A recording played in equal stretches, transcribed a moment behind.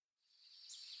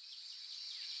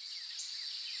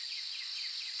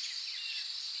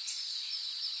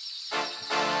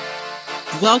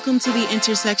Welcome to the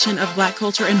intersection of Black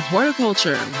culture and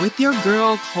horticulture with your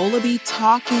girl, Cola B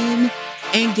talking.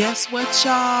 And guess what,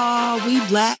 y'all? We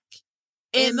Black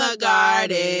in the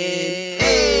garden.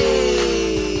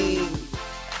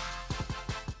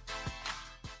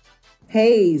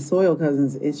 Hey, Soil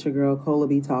Cousins, it's your girl, Cola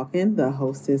B talking, the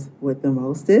hostess with the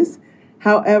mostest.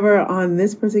 However, on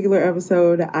this particular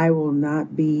episode, I will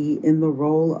not be in the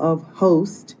role of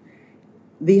host.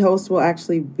 The host will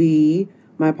actually be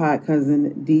my pod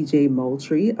cousin, DJ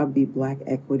Moultrie of the Black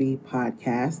Equity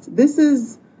Podcast. This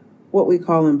is what we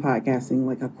call in podcasting,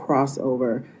 like a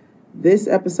crossover. This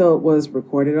episode was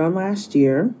recorded on last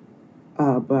year,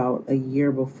 about a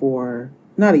year before,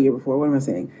 not a year before, what am I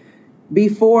saying?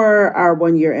 Before our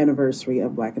 1 year anniversary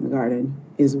of Black in the Garden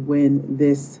is when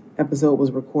this episode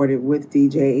was recorded with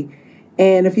DJ.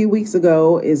 And a few weeks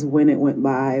ago is when it went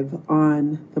live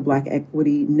on the Black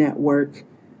Equity Network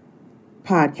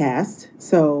podcast.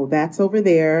 So that's over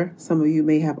there. Some of you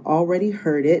may have already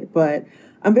heard it, but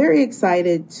I'm very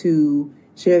excited to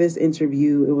share this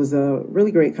interview. It was a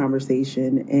really great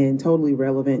conversation and totally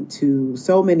relevant to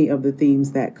so many of the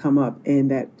themes that come up and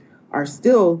that are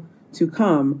still to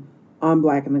come on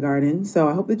Black in the Garden. So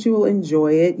I hope that you will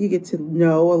enjoy it. You get to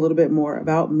know a little bit more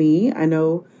about me. I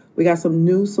know we got some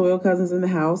new Soil Cousins in the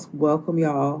house. Welcome,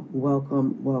 y'all.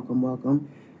 Welcome, welcome, welcome.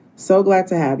 So glad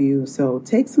to have you. So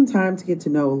take some time to get to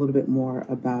know a little bit more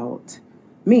about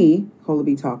me, Cola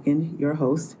B Talking, your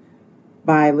host,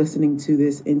 by listening to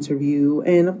this interview.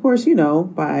 And of course, you know,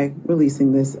 by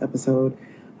releasing this episode,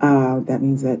 that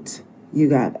means that you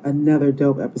got another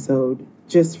dope episode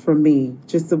just from me,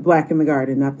 just the Black in the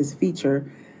Garden, not this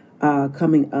feature,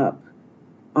 coming up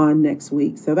on next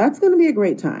week. So that's going to be a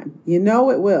great time. You know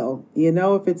it will. You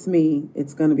know if it's me,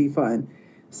 it's going to be fun.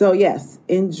 So yes,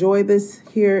 enjoy this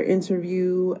here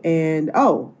interview. And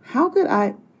oh, how could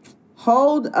I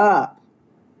hold up?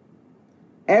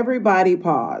 Everybody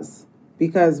pause,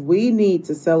 because we need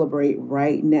to celebrate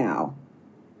right now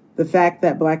the fact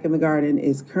that Black in the Garden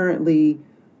is currently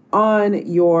on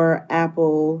your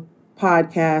Apple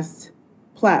podcast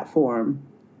platform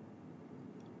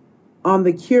on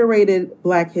the curated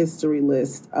Black History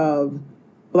list of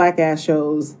Black ass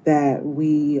shows that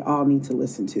we all need to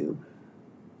listen to.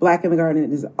 Black in the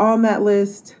Garden is on that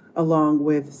list, along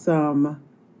with some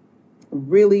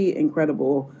really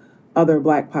incredible other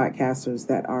Black podcasters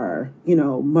that are, you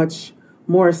know, much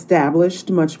more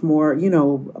established, much more, you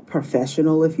know,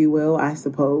 professional, if you will, I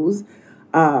suppose.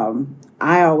 I've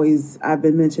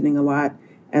been mentioning a lot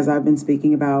as I've been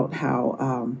speaking about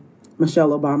how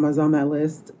Michelle Obama is on that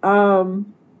list. Y'all,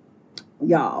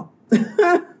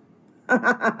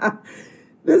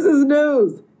 this is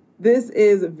news. This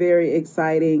is very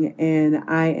exciting, and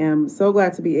I am so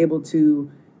glad to be able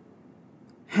to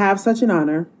have such an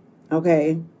honor.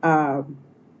 Okay, y'all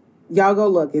go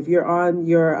look. If you're on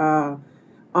your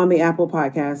on the Apple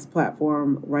Podcast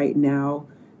platform right now,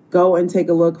 go and take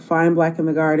a look. Find Black in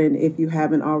the Garden. If you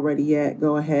haven't already yet,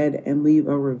 go ahead and leave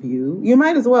a review. You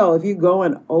might as well if you're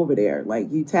going over there.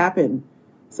 Like, you tap in.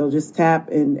 So just tap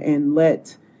and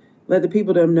let the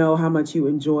people them know how much you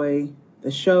enjoy the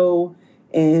show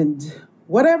and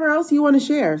whatever else you want to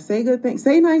share. Say good things.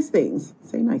 Say nice things.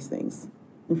 Say nice things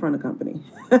in front of company.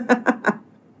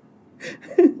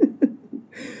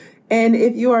 And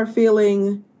if you are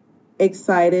feeling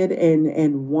excited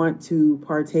and want to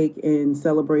partake in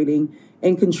celebrating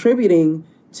and contributing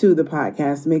to the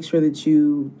podcast, make sure that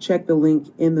you check the link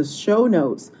in the show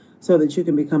notes so that you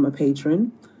can become a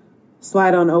patron.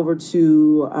 Slide on over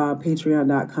to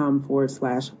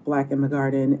patreon.com/Black in the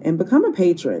Garden and become a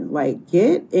patron. Like,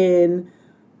 get in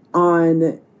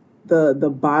on the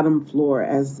bottom floor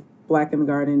as Black in the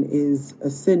Garden is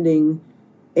ascending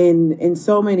in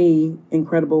so many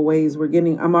incredible ways.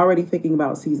 I'm already thinking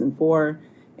about season 4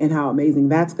 and how amazing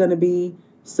that's going to be.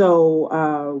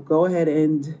 So go ahead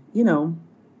and, you know,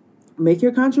 make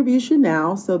your contribution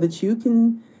now so that you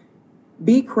can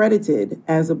be credited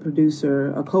as a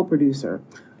producer, a co-producer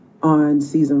on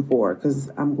season 4,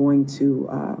 because I'm going to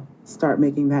start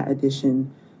making that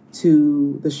addition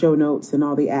to the show notes and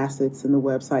all the assets and the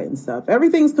website and stuff.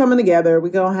 Everything's coming together. We're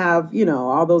going to have, you know,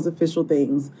 all those official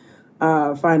things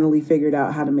finally figured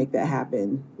out how to make that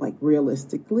happen, like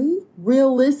realistically.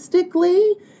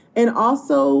 And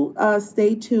also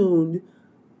stay tuned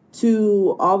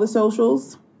to all of the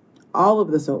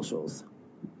socials.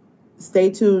 Stay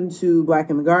tuned to Black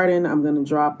in the Garden. I'm going to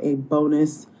drop a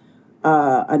bonus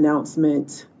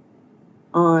announcement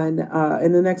on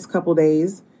in the next couple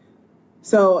days.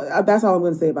 So that's all I'm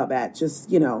going to say about that. Just,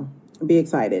 you know, be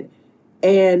excited.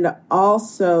 And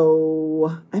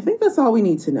also, I think that's all we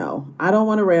need to know. I don't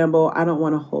want to ramble. I don't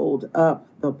want to hold up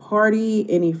the party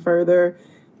any further.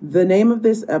 The name of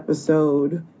this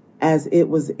episode, as it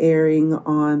was airing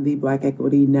on the Black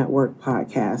Equity Network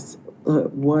podcast,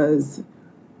 was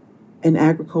An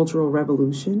Agricultural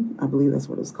Revolution. I believe that's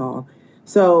what it's called.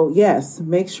 So, yes,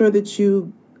 make sure that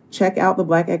you check out the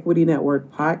Black Equity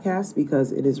Network podcast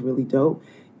because it is really dope.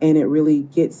 And it really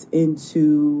gets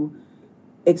into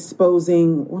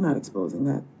not exposing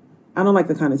that. I don't like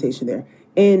the connotation there.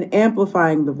 In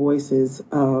amplifying the voices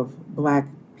of Black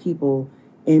people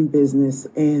in business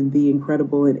and the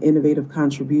incredible and innovative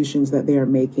contributions that they are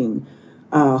making,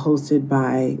 hosted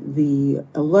by the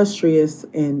illustrious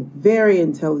and very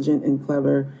intelligent and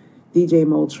clever DJ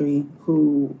Moultrie,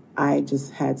 who I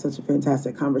just had such a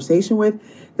fantastic conversation with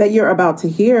that you're about to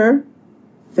hear.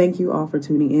 Thank you all for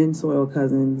tuning in, Soil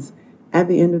Cousins. At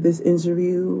the end of this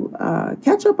interview,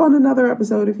 catch up on another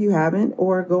episode if you haven't,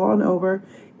 or go on over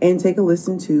and take a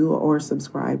listen to or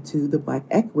subscribe to the Black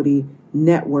Equity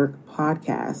Network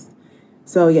podcast.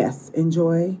 So yes,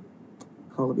 enjoy.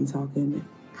 Cola be talking.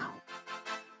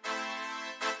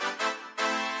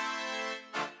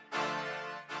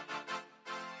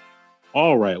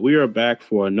 All right, we are back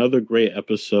for another great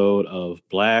episode of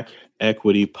Black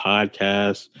Equity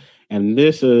Podcast. And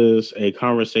this is a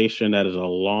conversation that is a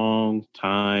long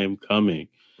time coming.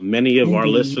 Many of our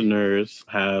listeners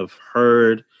have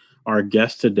heard our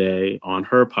guest today on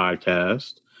her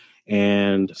podcast.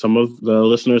 And some of the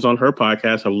listeners on her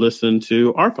podcast have listened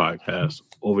to our podcast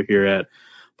over here at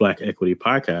Black Equity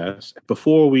Podcast.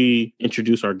 Before we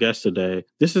introduce our guest today,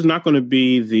 this is not going to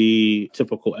be the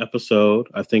typical episode.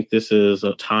 I think this is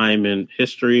a time in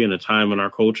history and a time in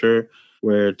our culture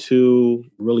where two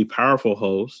really powerful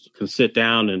hosts can sit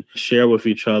down and share with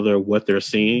each other what they're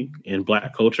seeing in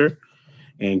Black culture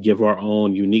and give our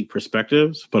own unique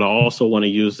perspectives. But I also want to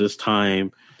use this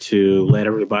time to let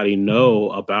everybody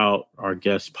know about our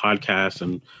guest podcast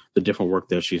and the different work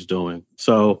that she's doing.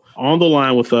 So on the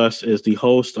line with us is the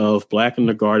host of Black in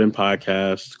the Garden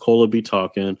podcast, Cola be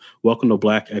Talking. Welcome to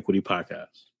Black Equity Podcast.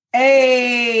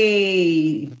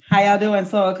 Hey, how y'all doing,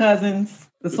 Soil Cousins?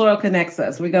 The soil connects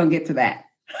us. We're going to get to that.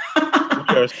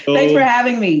 Thanks for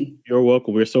having me. You're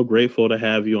welcome. We're so grateful to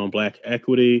have you on Black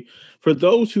Equity. For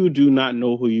those who do not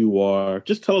know who you are,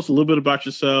 just tell us a little bit about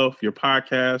yourself, your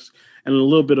podcast, and a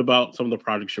little bit about some of the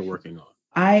projects you're working on.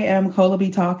 I am Cola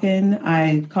be Talking.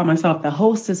 I call myself the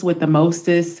hostess with the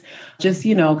mostest, just,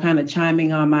 kind of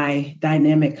chiming on my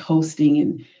dynamic hosting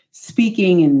and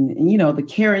speaking and the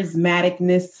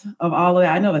charismaticness of all of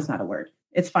that. I know that's not a word.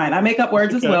 It's fine. I make up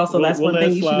words as well. So that's one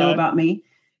thing you should know about me.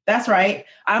 That's right.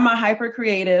 I'm a hyper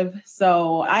creative.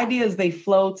 So ideas, they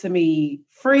flow to me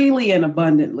freely and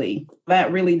abundantly.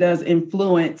 That really does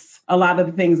influence a lot of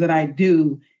the things that I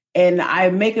do. And I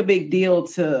make a big deal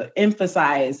to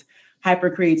emphasize hyper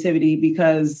creativity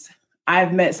because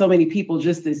I've met so many people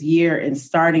just this year in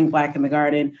starting Black in the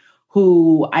Garden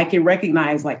who I can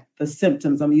recognize like the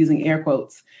symptoms. I'm using air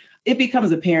quotes. It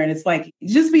becomes apparent. It's like,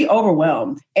 just be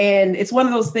overwhelmed. And it's one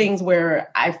of those things where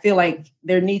I feel like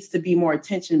there needs to be more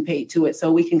attention paid to it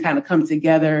so we can kind of come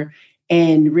together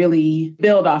and really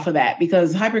build off of that,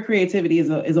 because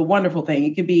hypercreativity is a wonderful thing.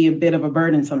 It can be a bit of a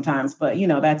burden sometimes, but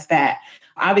that's that.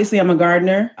 Obviously, I'm a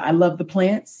gardener. I love the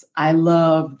plants. I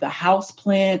love the house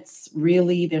plants.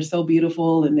 Really, they're so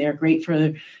beautiful and they're great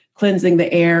for cleansing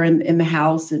the air in the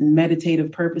house and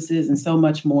meditative purposes and so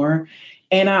much more.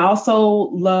 And I also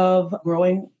love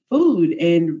growing food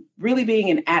and really being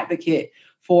an advocate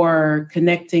for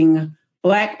connecting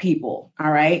Black people,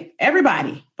 all right?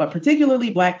 Everybody, but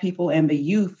particularly Black people and the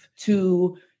youth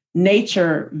to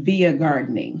nature via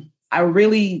gardening. I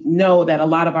really know that a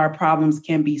lot of our problems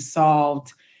can be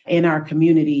solved in our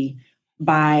community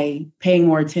by paying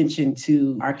more attention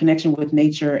to our connection with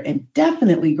nature and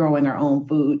definitely growing our own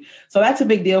food. So that's a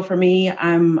big deal for me.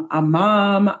 I'm a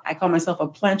mom. I call myself a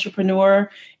plantrepreneur.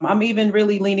 I'm even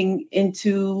really leaning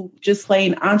into just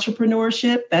plain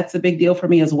entrepreneurship. That's a big deal for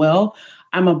me as well.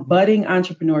 I'm a budding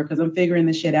entrepreneur because I'm figuring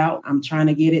this shit out. I'm trying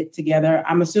to get it together.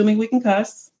 I'm assuming we can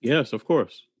cuss. Yes, of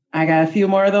course. I got a few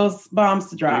more of those bombs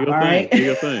to drop. All right. Do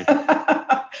your thing.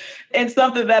 And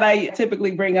something that I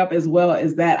typically bring up as well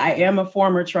is that I am a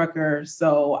former trucker,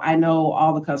 so I know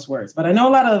all the cuss words, but I know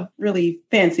a lot of really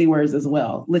fancy words as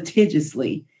well.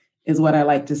 Litigiously is what I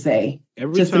like to say,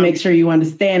 to make sure you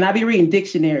understand. I'll be reading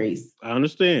dictionaries. I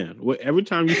understand. Every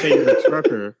time you say you're a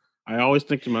trucker, I always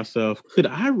think to myself, could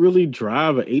I really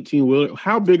drive an 18-wheeler?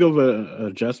 How big of an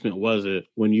adjustment was it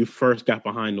when you first got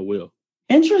behind the wheel?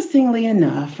 Interestingly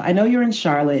enough, I know you're in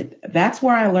Charlotte. That's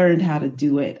where I learned how to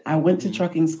do it. I went to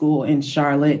trucking school in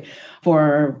Charlotte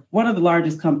for one of the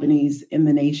largest companies in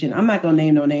the nation. I'm not going to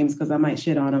name no names because I might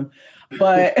shit on them,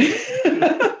 but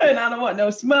and I don't want no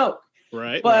smoke.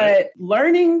 Right. But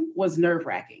learning was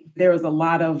nerve-wracking. There was a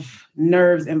lot of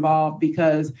nerves involved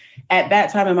because at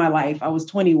that time in my life, I was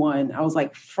 21. I was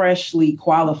like freshly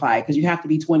qualified because you have to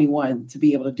be 21 to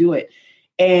be able to do it.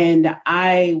 And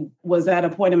I was at a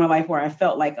point in my life where I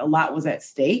felt like a lot was at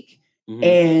stake. Mm-hmm.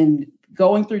 And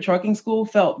going through trucking school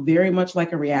felt very much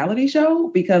like a reality show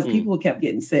because people kept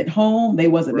getting sent home. They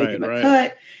wasn't making the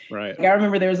cut. Right. Like, I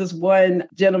remember there was this one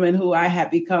gentleman who I had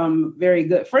become very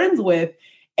good friends with.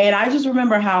 And I just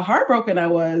remember how heartbroken I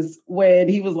was when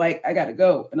he was like, I got to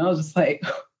go. And I was just like,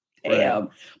 damn. Right.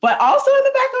 But also in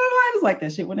the back of my mind, it's like,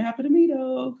 that shit wouldn't happen to me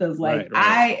though. Because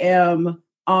I am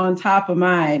on top of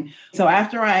mine. So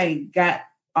after I got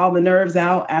all the nerves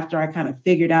out, after I kind of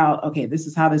figured out, okay, this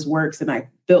is how this works, and I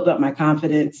built up my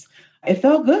confidence, it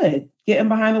felt good getting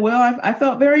behind the wheel. I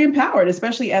felt very empowered,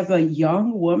 especially as a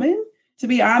young woman. To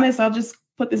be honest, I'll just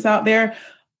put this out there.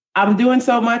 I'm doing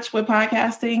so much with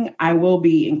podcasting. I will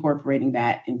be incorporating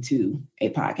that into a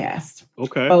podcast.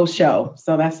 Okay. Show.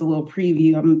 So that's a little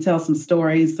preview. I'm going to tell some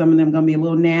stories. Some of them going to be a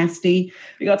little nasty.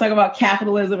 We're going to talk about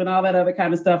capitalism and all that other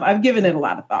kind of stuff. I've given it a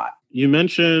lot of thought. You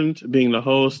mentioned being the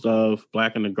host of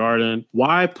Black in the Garden.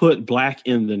 Why put Black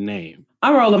in the name?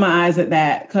 I'm rolling my eyes at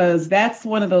that because that's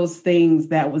one of those things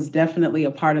that was definitely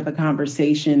a part of the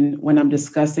conversation when I'm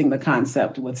discussing the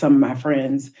concept with some of my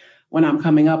friends. When I'm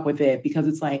coming up with it, because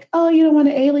it's like, oh, you don't want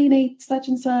to alienate such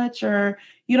and such, or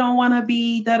you don't want to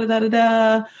be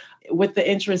da-da-da-da-da, with the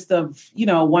interest of,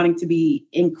 wanting to be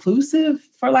inclusive,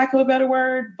 for lack of a better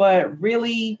word. But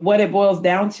really what it boils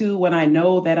down to when I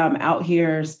know that I'm out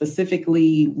here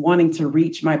specifically wanting to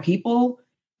reach my people,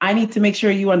 I need to make sure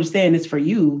you understand it's for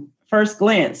you. First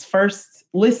glance, first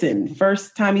listen,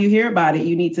 first time you hear about it,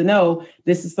 you need to know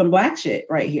this is some Black shit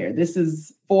right here. This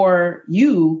is for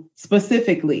you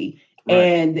specifically. Right.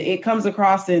 And it comes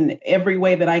across in every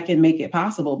way that I can make it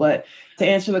possible. But to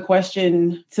answer the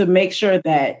question, to make sure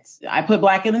that I put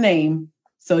Black in the name,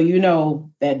 so you know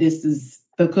that this is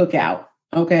the cookout.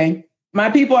 Okay. My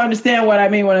people understand what I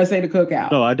mean when I say the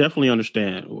cookout. No, I definitely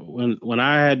understand. When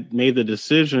I had made the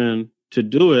decision to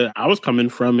do it, I was coming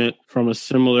from it from a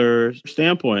similar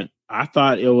standpoint. I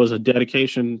thought it was a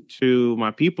dedication to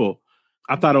my people.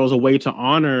 I thought it was a way to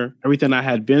honor everything I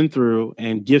had been through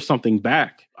and give something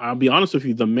back. I'll be honest with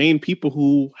you, the main people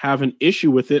who have an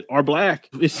issue with it are Black.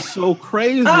 It's so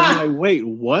crazy. I'm like, wait,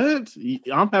 what?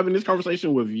 I'm having this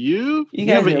conversation with you? You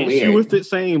have an issue with it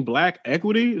saying Black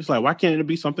equity? It's like, why can't it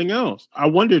be something else? I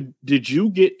wondered, did you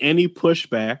get any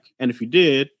pushback? And if you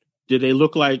did they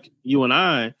look like you and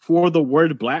I for the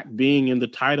word Black being in the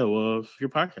title of your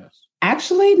podcast?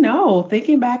 Actually, no.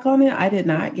 Thinking back on it, I did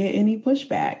not get any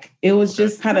pushback. It was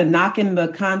just kind of knocking the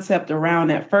concept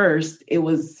around at first. It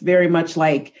was very much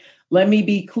like, let me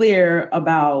be clear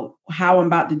about how I'm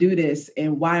about to do this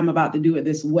and why I'm about to do it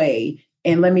this way.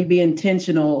 And let me be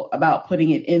intentional about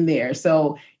putting it in there.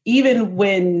 So even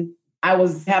when I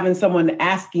was having someone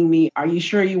asking me, are you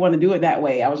sure you want to do it that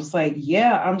way? I was just like,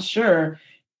 yeah, I'm sure.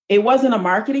 It wasn't a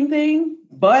marketing thing,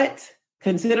 but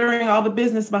considering all the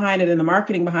business behind it and the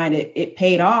marketing behind it, it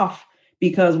paid off,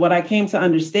 because what I came to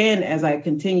understand as I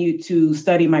continued to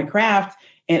study my craft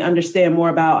and understand more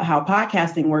about how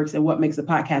podcasting works and what makes a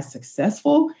podcast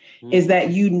successful is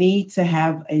that you need to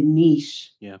have a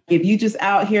niche. Yeah. If you just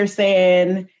out here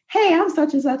saying, hey, I'm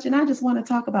such and such, and I just want to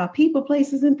talk about people,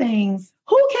 places, and things.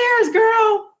 Who cares,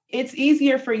 girl? It's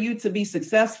easier for you to be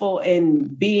successful in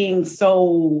being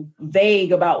so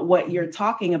vague about what you're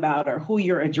talking about or who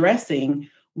you're addressing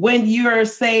when you're,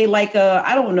 say, like a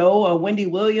Wendy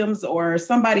Williams or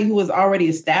somebody who is already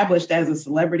established as a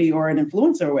celebrity or an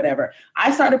influencer or whatever.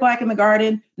 I started Black in the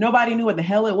Garden. Nobody knew what the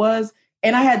hell it was.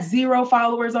 And I had 0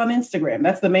 followers on Instagram.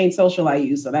 That's the main social I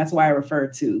use. So that's why I refer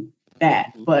to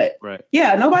that. But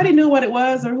yeah, nobody knew what it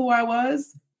was or who I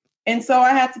was. And so I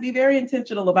had to be very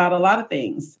intentional about a lot of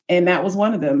things. And that was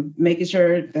one of them, making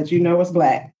sure that you know it's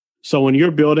Black. So when you're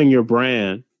building your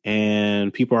brand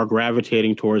and people are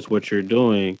gravitating towards what you're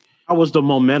doing, how was the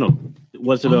momentum?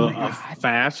 Was it a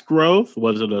fast growth?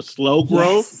 Was it a slow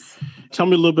growth? Yes. Tell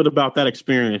me a little bit about that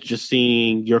experience, just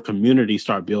seeing your community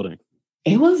start building.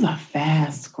 It was a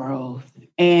fast growth.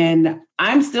 And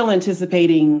I'm still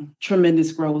anticipating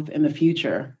tremendous growth in the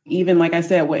future. Even like I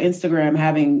said, with Instagram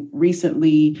having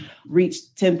recently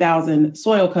reached 10,000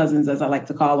 soil cousins, as I like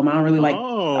to call them. I don't really like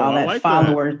all that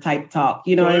follower type talk.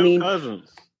 You know what I mean? Cousins.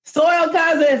 Soil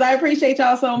Cousins, I appreciate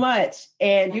y'all so much.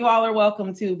 And you all are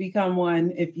welcome to become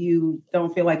one if you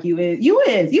don't feel like you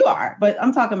are. But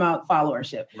I'm talking about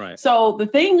followership. Right. So the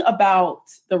thing about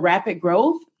the rapid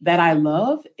growth that I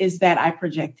love is that I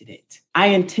projected it.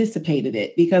 I anticipated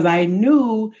it because I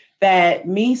knew that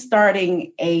me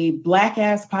starting a Black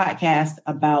ass podcast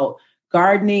about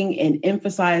gardening and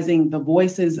emphasizing the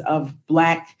voices of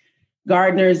Black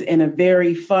gardeners in a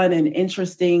very fun and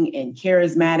interesting and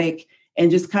charismatic and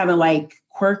just kind of like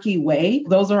quirky way.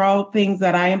 Those are all things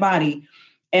that I embody.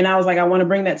 And I was like, I want to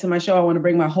bring that to my show. I want to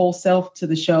bring my whole self to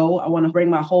the show. I want to bring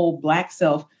my whole Black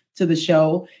self to the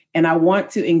show. And I want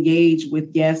to engage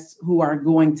with guests who are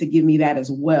going to give me that as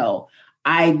well.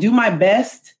 I do my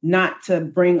best not to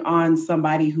bring on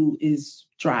somebody who is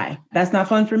dry. That's not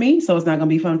fun for me. So it's not going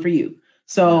to be fun for you.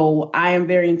 So I am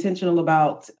very intentional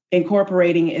about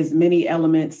incorporating as many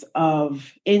elements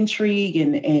of intrigue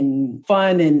and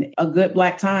fun and a good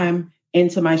Black time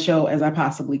into my show as I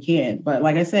possibly can. But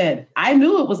like I said, I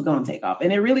knew it was going to take off,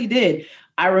 and it really did.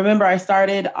 I remember I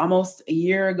started almost a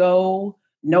year ago.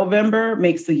 November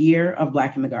makes the year of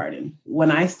Black in the Garden.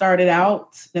 When I started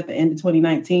out at the end of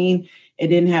 2019, it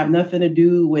didn't have nothing to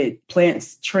do with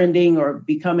plants trending or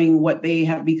becoming what they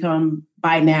have become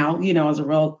by now, as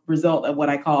a result of what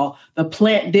I call the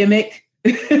plant-demic.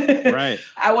 Right.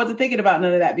 I wasn't thinking about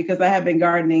none of that because I have been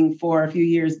gardening for a few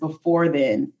years before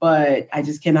then, but I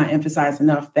just cannot emphasize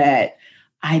enough that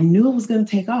I knew it was going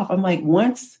to take off. I'm like,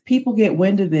 once people get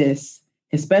wind of this,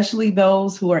 especially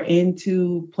those who are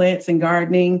into plants and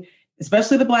gardening,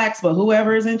 especially the Blacks, but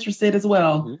whoever is interested as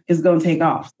well, is going to take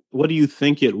off. What do you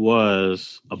think it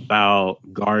was about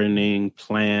gardening,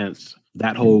 plants,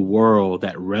 that whole world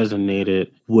that resonated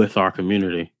with our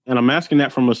community? And I'm asking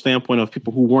that from a standpoint of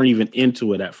people who weren't even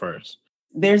into it at first.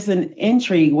 There's an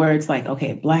intrigue where it's like,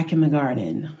 okay, Black in the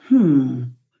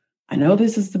Garden. I know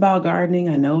this is about gardening.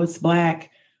 I know it's Black,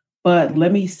 but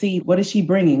let me see, what is she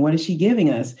bringing? What is she giving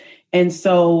us? And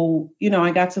so,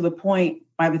 I got to the point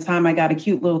by the time I got a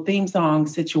cute little theme song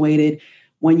situated.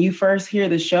 When you first hear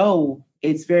the show,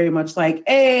 it's very much like,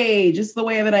 hey, just the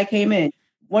way that I came in.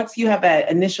 Once you have that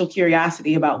initial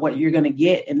curiosity about what you're going to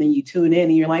get, and then you tune in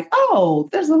and you're like, oh,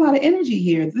 there's a lot of energy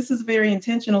here. This is a very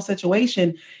intentional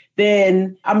situation.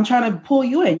 Then I'm trying to pull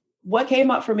you in. What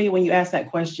came up for me when you asked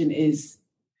that question is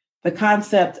the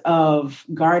concept of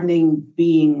gardening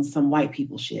being some white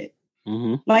people shit.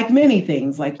 Mm-hmm. Like many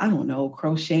things, like, I don't know,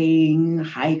 crocheting,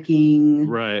 hiking,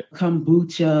 right,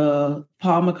 kombucha,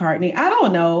 Paul McCartney. I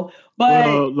don't know.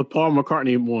 But the Paul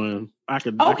McCartney one, I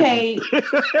could. Okay.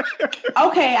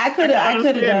 I could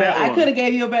have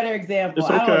gave you a better example.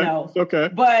 It's okay. I don't know. It's okay.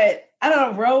 But I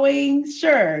don't know, rowing,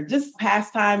 sure. Just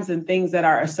pastimes and things that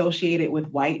are associated with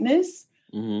whiteness.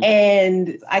 Mm-hmm.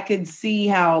 And I could see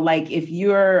how, like, if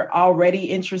you're already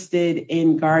interested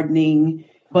in gardening,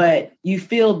 but you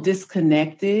feel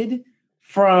disconnected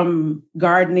from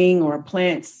gardening or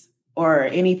plants or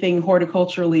anything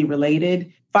horticulturally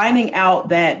related, finding out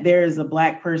that there is a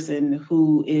Black person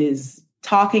who is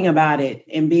talking about it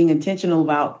and being intentional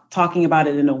about talking about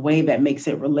it in a way that makes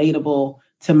it relatable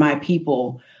to my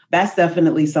people, that's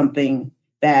definitely something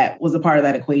that was a part of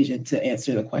that equation to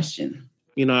answer the question.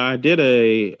 I did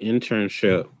a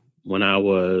internship when I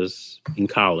was in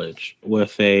college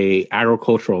with a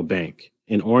agricultural bank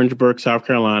in Orangeburg, South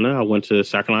Carolina. I went to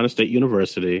South Carolina State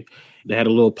University. They had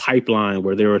a little pipeline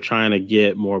where they were trying to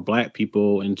get more Black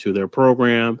people into their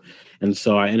program. And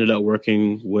so I ended up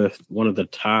working with one of the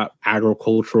top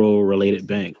agricultural related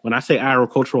banks. When I say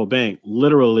agricultural bank,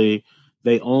 literally,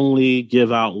 they only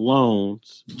give out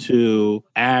loans to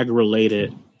ag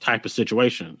related type of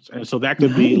situations. And so that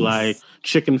could be like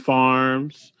chicken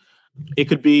farms. It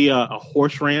could be a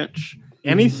horse ranch.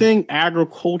 Anything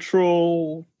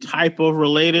agricultural type of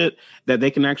related that they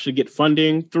can actually get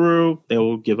funding through, they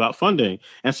will give out funding.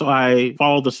 And so I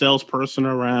followed the salesperson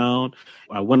around.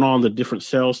 I went on the different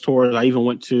sales tours. I even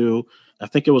went to, I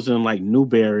think it was in like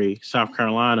Newberry, South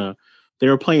Carolina. They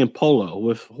were playing polo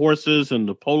with horses and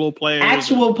the polo players.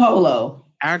 Actual polo.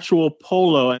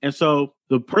 And so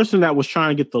the person that was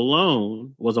trying to get the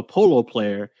loan was a polo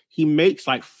player. He makes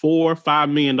like $4 or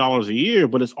 $5 million a year,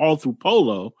 but it's all through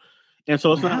polo. And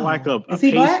so it's not like a Is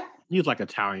he Black? He's like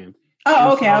Italian.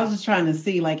 Oh, okay. I was just trying to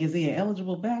see, like, is he an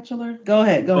eligible bachelor? Go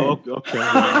ahead. Okay.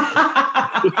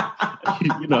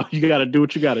 You got to do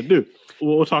what you got to do.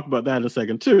 We'll talk about that in a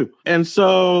second, too. And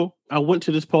so I went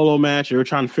to this polo match. They were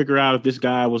trying to figure out if this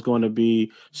guy was going to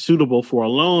be suitable for a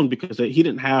loan because he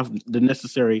didn't have the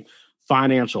necessary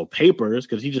financial papers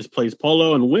because he just plays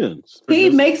polo and wins.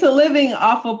 He makes a living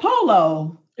off of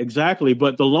polo. Exactly.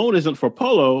 But the loan isn't for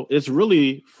Polo. It's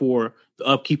really for the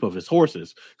upkeep of his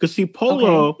horses. Because see,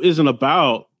 Polo isn't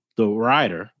about the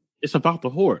rider. It's about the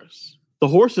horse. The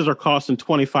horses are costing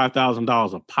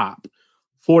 $25,000 a pop,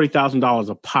 $40,000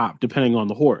 a pop, depending on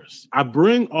the horse. I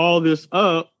bring all this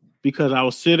up because I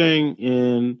was sitting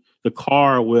in the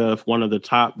car with one of the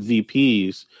top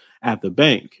VPs at the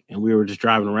bank, and we were just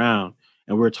driving around,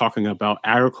 and we were talking about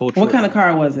agriculture. What kind of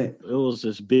car was it? It was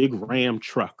this big Ram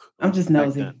truck. I'm just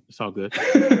nosy. It's all good.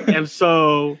 And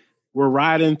so we're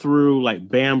riding through like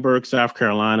Bamberg, South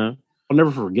Carolina. I'll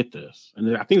never forget this.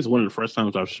 And I think it's one of the first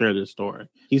times I've shared this story.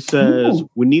 He says,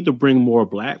 we need to bring more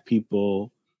Black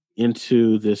people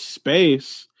into this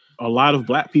space. A lot of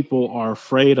Black people are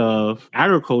afraid of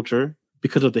agriculture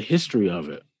because of the history of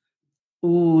it.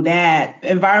 Ooh, that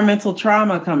environmental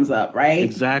trauma comes up, right?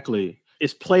 Exactly.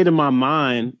 It's played in my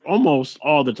mind almost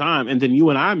all the time. And then you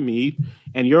and I meet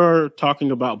and you're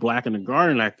talking about Black in the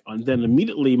Garden. And then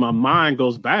immediately my mind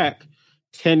goes back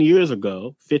 10 years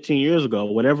ago, 15 years ago,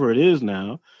 whatever it is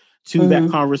now, to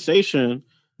that conversation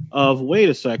of, wait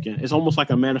a second, it's almost like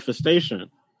a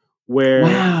manifestation where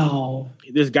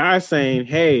this guy's saying,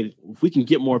 hey, if we can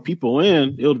get more people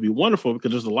in, it'll be wonderful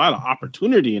because there's a lot of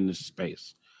opportunity in this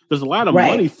space. There's a lot of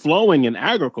money flowing in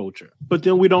agriculture, but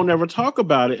then we don't ever talk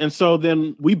about it. And so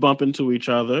then we bump into each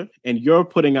other and you're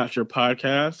putting out your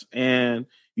podcast and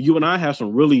you and I have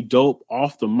some really dope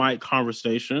off the mic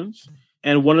conversations.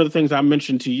 And one of the things I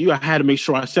mentioned to you, I had to make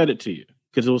sure I said it to you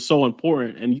because it was so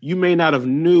important. And you may not have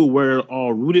knew where it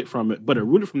all rooted from it, but it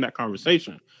rooted from that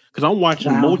conversation. Because I'm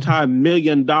watching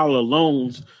multi-million-dollar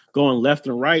loans going left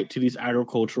and right to these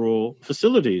agricultural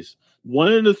facilities.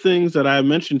 One of the things that I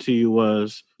mentioned to you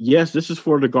was, yes, this is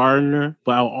for the gardener,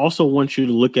 but I also want you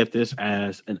to look at this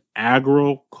as an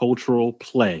agricultural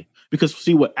play. Because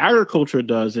see, what agriculture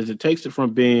does is it takes it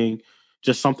from being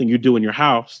just something you do in your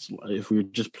house, if we're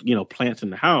just, plants in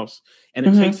the house, and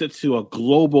it takes it to a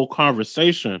global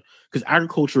conversation because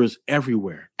agriculture is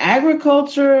everywhere.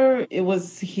 Agriculture, it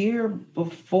was here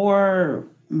before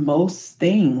most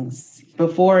things.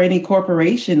 Before any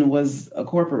corporation was a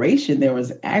corporation, there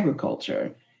was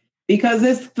agriculture because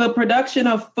it's the production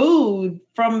of food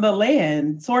from the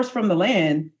land, sourced from the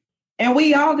land, and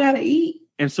we all got to eat.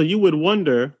 And so you would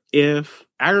wonder if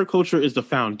agriculture is the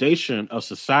foundation of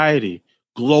society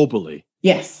globally.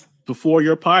 Yes. Before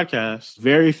your podcast,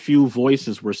 very few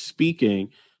voices were speaking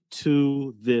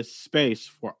to this space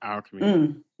for our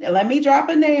community. Let me drop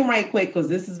a name right quick because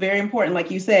this is very important.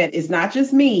 Like you said, it's not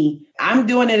just me. I'm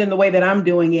doing it in the way that I'm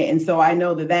doing it. And so I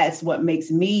know that that's what makes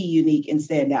me unique and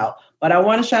stand out. But I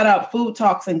want to shout out Food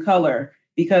Talks in Color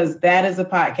because that is a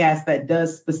podcast that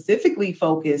does specifically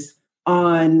focus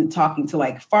on talking to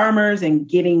like farmers and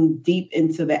getting deep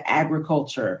into the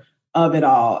agriculture of it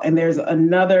all. And there's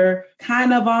another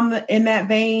kind of in that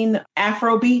vein,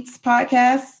 Afro Beats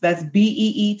podcast. That's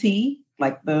BEET,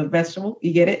 like the vegetable.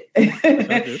 You get it?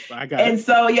 I got and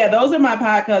so, those are my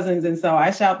pod cousins. And so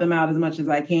I shout them out as much as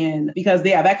I can because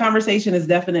that conversation is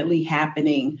definitely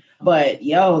happening. But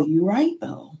you're right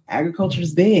though. Agriculture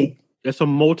is big. It's a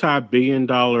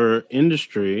multi-billion-dollar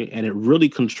industry, and it really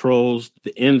controls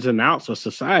the ins and outs of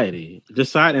society.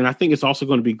 And I think it's also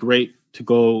going to be great to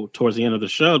go towards the end of the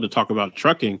show to talk about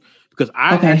trucking, because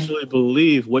I actually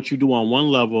believe what you do on one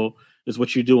level is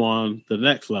what you do on the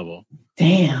next level.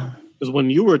 Damn. Because when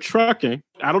you were trucking,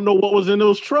 I don't know what was in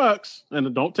those trucks,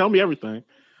 and don't tell me everything.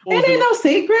 It ain't no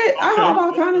secret. I hauled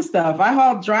all kind of stuff. I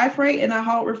hauled dry freight and I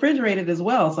hauled refrigerated as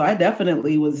well. So I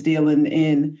definitely was dealing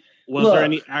in... Was there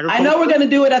any agriculture? I know we're going to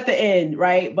do it at the end,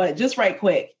 right? But just right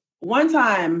quick. One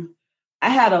time I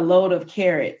had a load of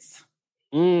carrots,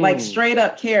 like straight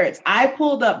up carrots. I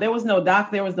pulled up. There was no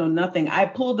dock. There was no nothing. I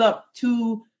pulled up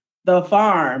to the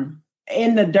farm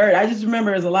in the dirt. I just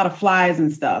remember there's a lot of flies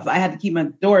and stuff. I had to keep my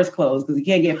doors closed because you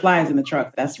can't get flies in the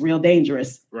truck. That's real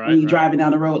dangerous when you're driving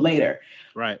down the road later.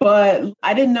 Right. But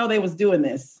I didn't know they was doing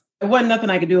this. There wasn't nothing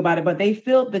I could do about it, but they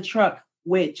filled the truck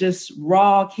with just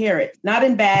raw carrots, not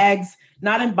in bags,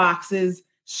 not in boxes,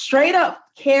 straight up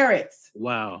carrots.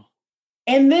 Wow.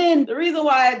 And then the reason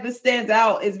why this stands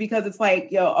out is because it's like,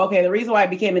 the reason why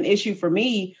it became an issue for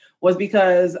me was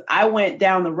because I went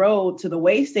down the road to the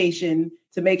weigh station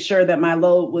to make sure that my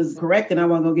load was correct and I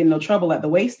wasn't going to get in no trouble at the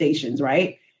weigh stations,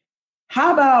 right?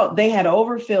 How about they had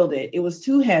overfilled it? It was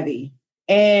too heavy.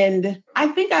 And I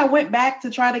think I went back to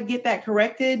try to get that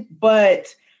corrected, but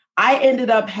I ended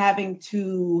up having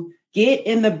to get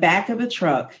in the back of the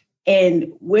truck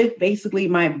and with basically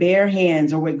my bare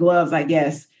hands or with gloves, I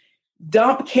guess,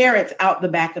 dump carrots out the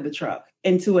back of the truck.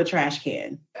 into a trash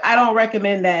can. I don't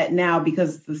recommend that now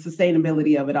because the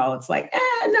sustainability of it all. It's like,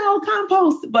 no,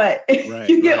 compost. But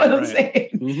you get what I'm saying?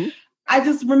 Mm-hmm. I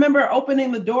just remember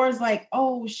opening the doors like,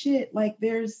 oh shit, like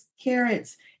there's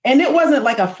carrots. And it wasn't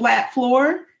like a flat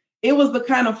floor. It was the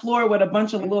kind of floor with a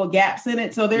bunch of little gaps in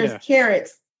it. So there's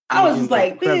carrots. I was just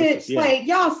like, bitch, like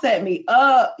y'all set me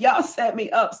up. Y'all set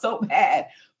me up so bad.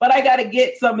 But I got to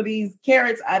get some of these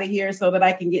carrots out of here so that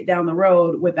I can get down the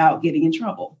road without getting in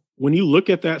trouble. When you look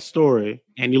at that story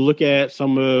and you look at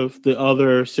some of the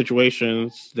other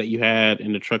situations that you had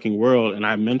in the trucking world, and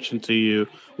I mentioned to you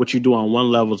what you do on one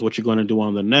level is what you're going to do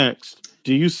on the next.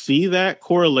 Do you see that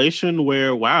correlation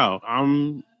where, wow,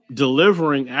 I'm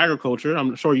delivering agriculture?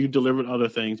 I'm sure you delivered other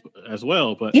things as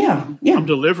well, but I'm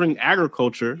delivering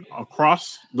agriculture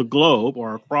across the globe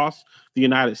or across the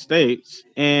United States.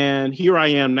 And here I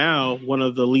am now, one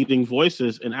of the leading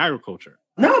voices in agriculture.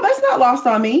 No, that's not lost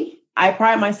on me. I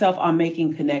pride myself on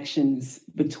making connections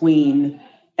between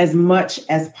as much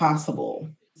as possible.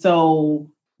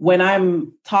 So when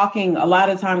I'm talking a lot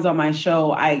of times on my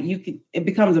show, it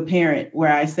becomes apparent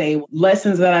where I say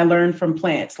lessons that I learned from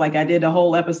plants. Like I did a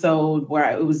whole episode where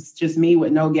it was just me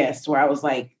with no guests, where I was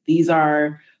like, these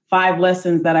are 5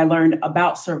 lessons that I learned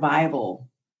about survival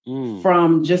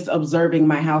from just observing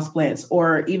my houseplants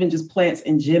or even just plants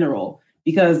in general.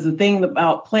 Because the thing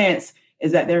about plants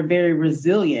is that they're very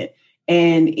resilient.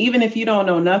 And even if you don't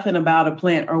know nothing about a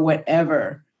plant or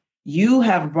whatever, you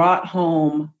have brought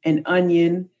home an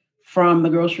onion from the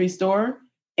grocery store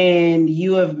and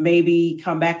you have maybe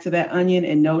come back to that onion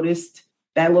and noticed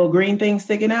that little green thing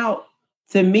sticking out.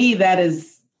 To me,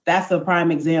 that's a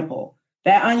prime example.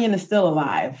 That onion is still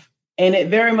alive and it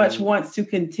very much wants to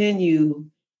continue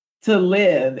to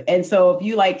live. And so if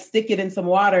you stick it in some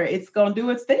water, it's going to do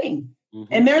its thing.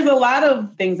 Mm-hmm. And there's a lot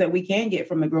of things that we can get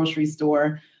from the grocery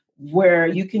store where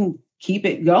you can keep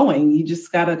it going. You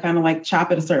just got to kind of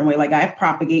chop it a certain way. Like I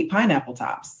propagate pineapple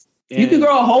tops. You could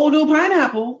grow a whole new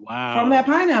pineapple from that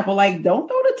pineapple. Don't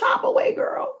throw the top away,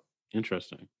 girl.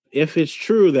 Interesting. If it's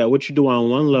true that what you do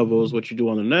on one level is what you do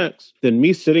on the next, then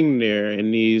me sitting there in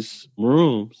these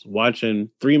rooms watching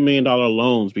 $3 million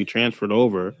loans be transferred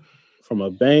over from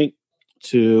a bank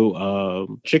to a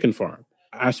chicken farm.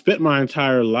 I spent my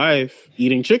entire life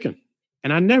eating chicken.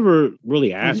 And I never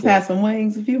really asked. You just had some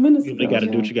wings a few minutes ago. You got to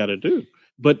do what you got to do.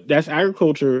 But that's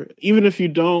agriculture. Even if you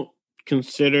don't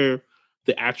consider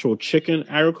the actual chicken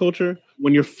agriculture,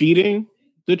 when you're feeding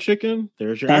the chicken,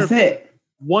 there's your That's it.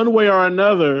 One way or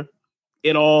another,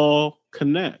 it all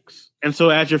connects. And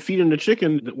so as you're feeding the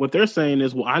chicken, what they're saying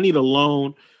is, well, I need a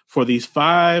loan for these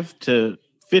 5 to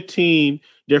 15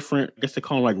 different, I guess they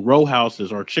call them row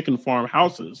houses or chicken farm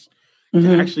houses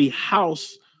to actually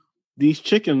house these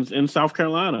chickens in South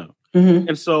Carolina. Mm-hmm.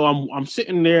 And so I'm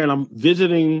sitting there and I'm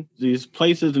visiting these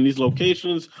places and these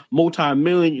locations,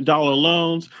 multi-million-dollar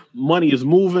loans, money is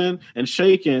moving and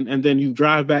shaking. And then you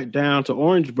drive back down to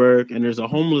Orangeburg and there's a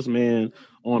homeless man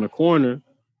on a corner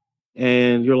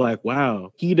and you're like,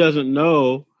 wow, he doesn't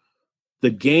know the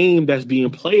game that's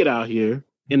being played out here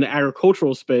in the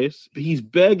agricultural space. He's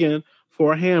begging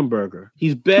for a hamburger.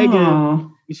 He's begging.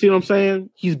 Aww. You see what I'm saying?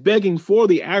 He's begging for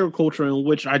the agriculture in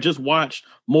which I just watched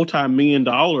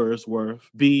multi-million-dollar worth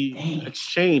be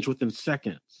exchanged within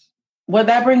seconds. What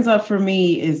that brings up for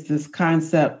me is this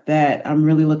concept that I'm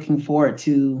really looking forward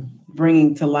to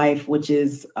bringing to life, which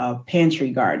is a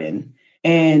pantry garden.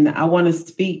 And I want to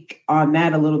speak on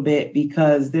that a little bit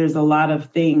because there's a lot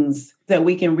of things that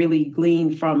we can really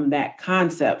glean from that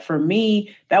concept. For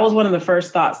me, that was one of the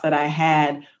first thoughts that I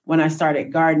had when I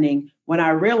started gardening, when I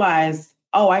realized,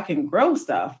 oh, I can grow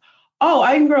stuff. Oh,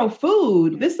 I can grow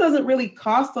food. This doesn't really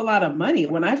cost a lot of money.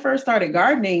 When I first started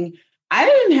gardening, I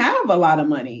didn't have a lot of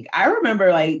money. I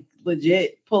remember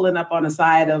legit pulling up on the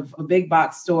side of a big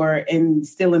box store and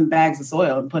stealing bags of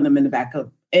soil and putting them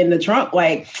in the trunk.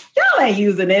 Y'all ain't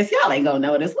using this. Y'all ain't gonna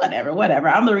notice. Whatever.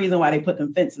 I'm the reason why they put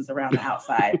them fences around the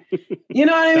outside. You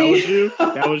know what I mean?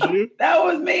 That was you? That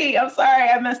was me. I'm sorry.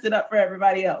 I messed it up for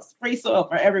everybody else. Free soil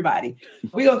for everybody.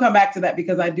 We're gonna come back to that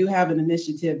because I do have an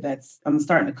initiative I'm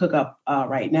starting to cook up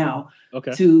right now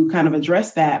to kind of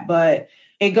address that. But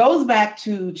it goes back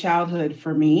to childhood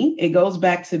for me. It goes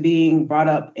back to being brought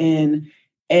up in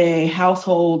a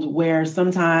household where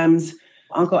sometimes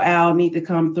Uncle Al need to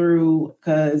come through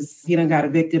because he done got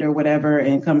evicted or whatever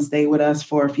and come stay with us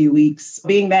for a few weeks.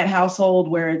 Being that household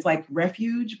where it's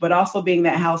refuge, but also being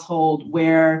that household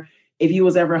where if you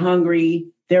was ever hungry,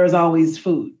 there was always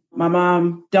food. My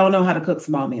mom don't know how to cook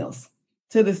small meals.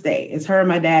 To this day, it's her and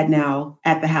my dad now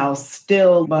at the house,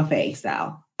 still buffet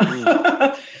style.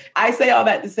 I say all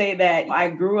that to say that I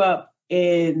grew up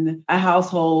in a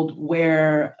household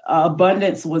where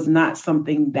abundance was not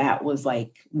something that was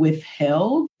like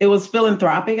withheld. It was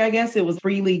philanthropic, I guess. It was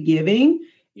freely giving.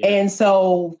 Yeah. And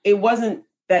so it wasn't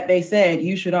that they said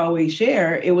you should always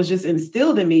share. It was just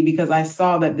instilled in me because I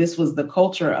saw that this was the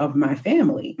culture of my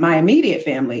family, my immediate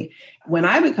family. When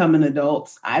I become an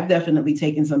adult, I've definitely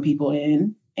taken some people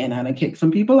in and I done kicked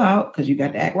some people out because you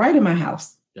got to act right in my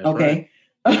house. That's okay.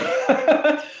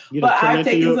 Right. But I've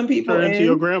taken some people in. Into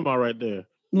your grandma right there.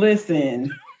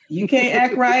 Listen, you can't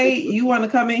act right. You want to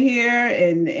come in here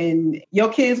and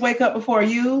your kids wake up before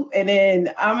you. And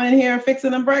then I'm in here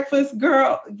fixing them breakfast.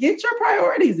 Girl, get your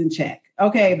priorities in check.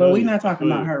 Okay. But we're not talking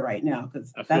about her right now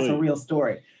because that's a real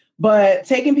story. But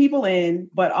taking people in,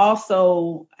 but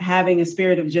also having a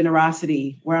spirit of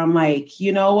generosity where I'm like,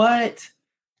 you know what?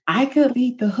 I could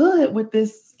lead the hood with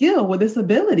this skill, with this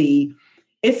ability.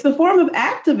 It's the form of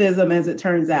activism, as it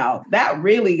turns out. That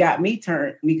really got me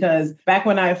turned because back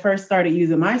when I first started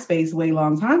using MySpace way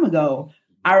long time ago,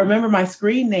 I remember my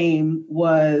screen name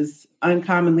was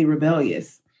Uncommonly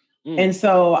Rebellious. And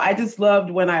so I just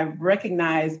loved when I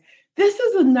recognized this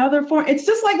is another form. It's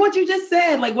just like what you just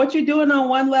said, like what you're doing on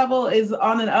one level is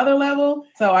on another level.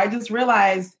 So I just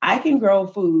realized I can grow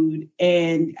food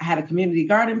and I had a community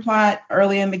garden plot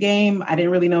early in the game. I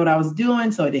didn't really know what I was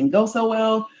doing, so it didn't go so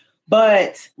well.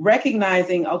 But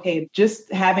recognizing, okay,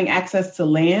 just having access to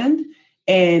land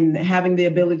and having the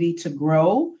ability to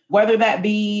grow, whether that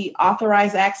be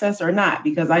authorized access or not,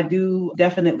 because I do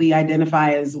definitely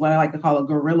identify as what I like to call a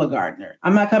guerrilla gardener.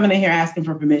 I'm not coming in here asking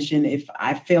for permission. If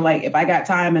I feel like if I got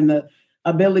time and the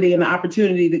ability and the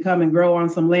opportunity to come and grow on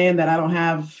some land that I don't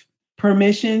have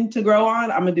permission to grow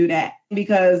on, I'm going to do that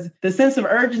because the sense of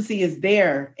urgency is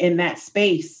there in that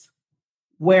space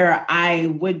where I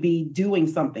would be doing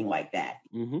something like that.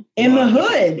 Mm-hmm. In the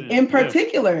hood, in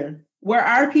particular, where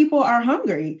our people are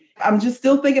hungry. I'm just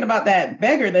still thinking about that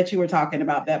beggar that you were talking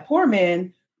about, that poor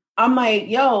man. I'm like,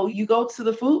 yo, you go to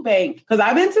the food bank, because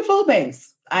I've been to food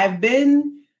banks. I've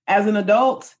been as an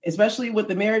adult, especially with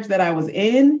the marriage that I was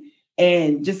in,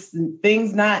 and just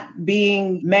things not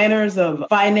being manners of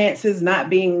finances,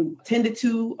 not being tended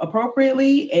to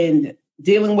appropriately, and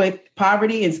dealing with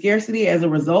poverty and scarcity as a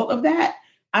result of that.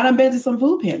 I done been to some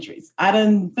food pantries. I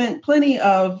done spent plenty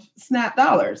of SNAP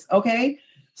dollars, okay?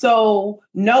 So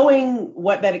knowing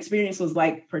what that experience was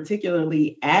like,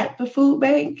 particularly at the food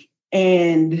bank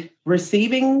and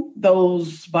receiving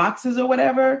those boxes or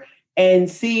whatever,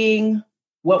 and seeing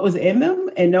what was in them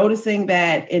and noticing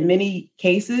that in many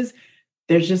cases,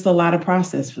 there's just a lot of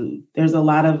processed food. There's a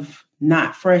lot of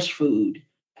not fresh food.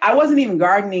 I wasn't even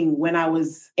gardening when I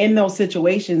was in those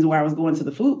situations where I was going to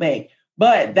the food bank.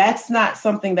 But that's not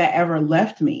something that ever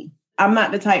left me. I'm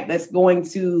not the type that's going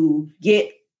to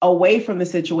get away from the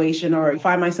situation or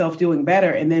find myself doing better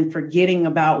and then forgetting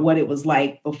about what it was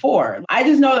like before. I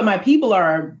just know that my people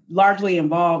are largely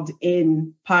involved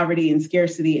in poverty and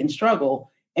scarcity and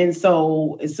struggle. And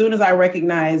so as soon as I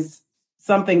recognize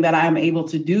something that I'm able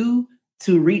to do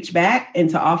to reach back and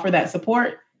to offer that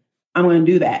support, I'm going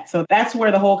to do that. So that's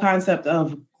where the whole concept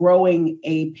of growing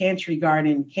a pantry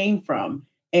garden came from.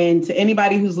 And to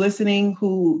anybody who's listening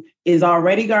who is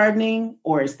already gardening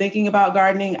or is thinking about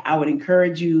gardening, I would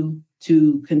encourage you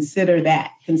to consider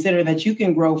that. Consider that you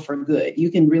can grow for good. You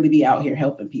can really be out here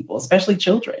helping people, especially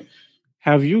children.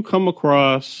 Have you come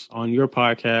across on your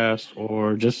podcast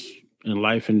or just in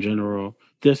life in general,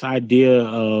 this idea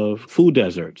of food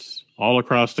deserts all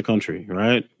across the country,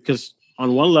 right? Because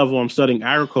on one level, I'm studying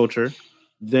agriculture.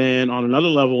 Then on another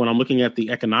level, when I'm looking at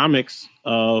the economics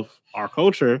of our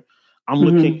culture, I'm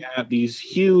looking at these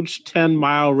huge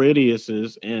 10-mile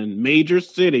radiuses in major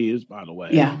cities, by the way.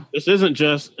 Yeah. This isn't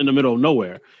just in the middle of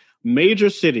nowhere. Major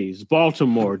cities,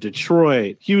 Baltimore,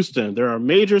 Detroit, Houston, there are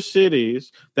major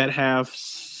cities that have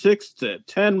 6 to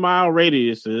 10-mile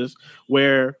radiuses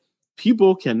where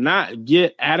people cannot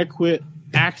get adequate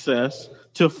access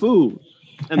to food.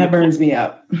 And that burns me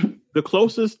up. The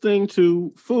closest thing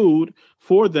to food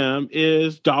for them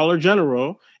is Dollar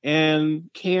General and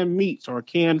canned meats or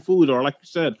canned food, or like you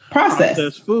said,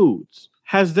 processed foods.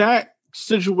 Has that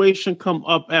situation come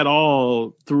up at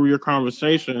all through your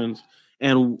conversations?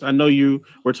 And I know you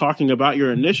were talking about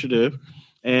your initiative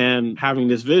and having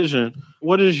this vision.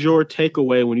 What is your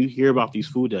takeaway when you hear about these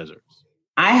food deserts?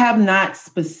 I have not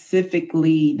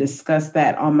specifically discussed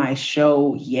that on my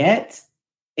show yet.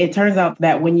 It turns out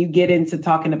that when you get into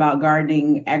talking about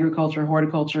gardening, agriculture,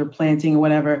 horticulture, planting, or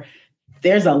whatever,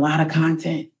 there's a lot of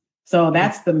content. So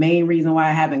that's the main reason why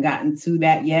I haven't gotten to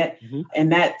that yet. Mm-hmm.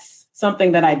 And that's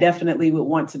something that I definitely would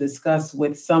want to discuss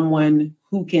with someone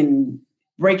who can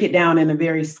break it down in a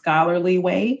very scholarly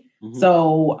way Mm-hmm.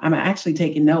 So I'm actually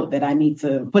taking note that I need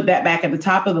to put that back at the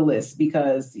top of the list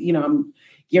because, I'm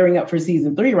gearing up for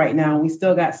season 3 right now. And we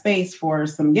still got space for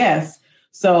some guests.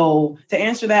 So to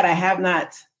answer that, I have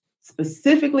not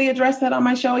specifically addressed that on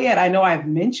my show yet. I know I've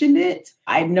mentioned it.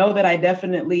 I know that I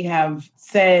definitely have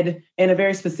said in a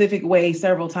very specific way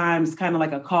several times, kind of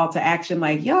like a call to action,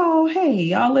 like, yo, hey,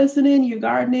 y'all listening, you're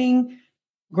gardening,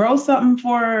 grow something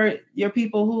for your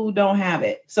people who don't have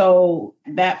it. So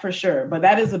that for sure. But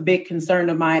that is a big concern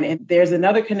of mine. And there's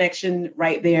another connection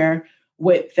right there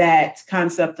with that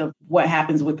concept of what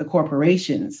happens with the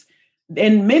corporations.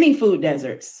 In many food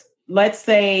deserts, let's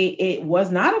say it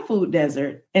was not a food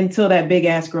desert until that big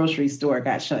ass grocery store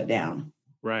got shut down.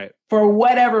 Right. For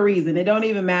whatever reason. It don't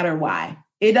even matter why.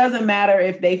 It doesn't matter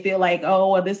if they feel like,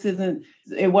 oh, well,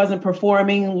 it wasn't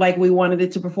performing like we wanted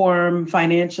it to perform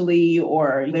financially,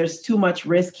 or there's too much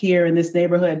risk here in this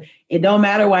neighborhood. It don't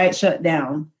matter why it shut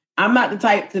down. I'm not the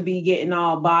type to be getting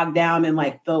all bogged down in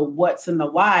like the what's and the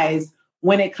whys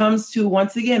when it comes to,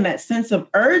 once again, that sense of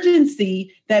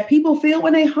urgency that people feel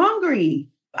when they're hungry.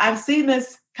 I've seen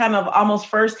this kind of almost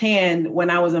firsthand when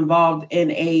I was involved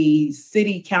in a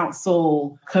city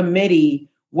council committee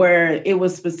where it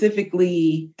was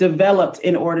specifically developed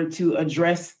in order to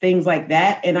address things like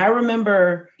that. And I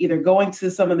remember either going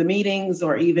to some of the meetings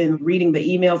or even reading the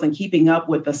emails and keeping up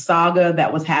with the saga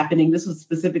that was happening. This was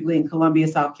specifically in Columbia,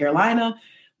 South Carolina,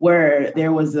 where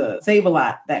there was a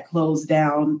Save-A-Lot that closed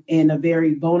down in a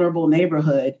very vulnerable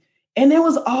neighborhood. And there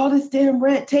was all this damn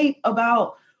red tape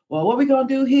about, well, what we going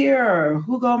to do here, or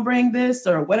who going to bring this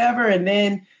or whatever. And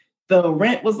then the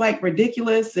rent was like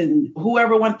ridiculous, and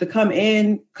whoever wanted to come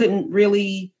in couldn't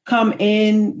really come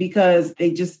in because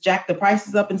they just jacked the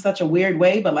prices up in such a weird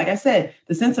way. But like I said,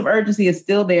 the sense of urgency is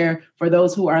still there for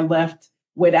those who are left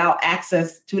without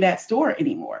access to that store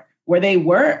anymore, where they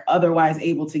were otherwise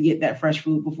able to get that fresh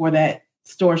food before that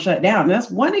store shut down. And that's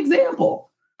one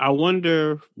example. I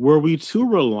wonder, were we too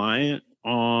reliant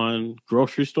on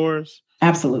grocery stores?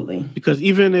 Absolutely. Because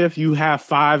even if you have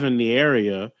 5 in the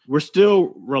area, we're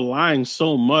still relying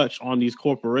so much on these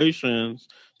corporations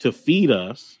to feed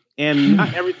us. And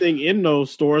not everything in those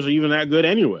stores are even that good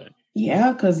anyway.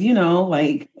 Yeah, because,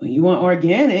 like when you want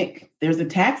organic, there's a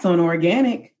tax on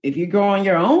organic. If you're growing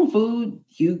your own food,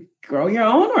 you grow your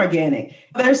own organic.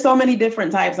 There's so many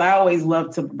different types. I always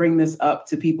love to bring this up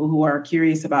to people who are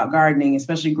curious about gardening,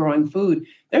 especially growing food.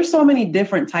 There's so many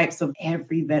different types of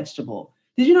every vegetable.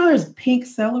 Did you know there's pink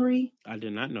celery? I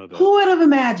did not know that. Who would have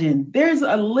imagined? There's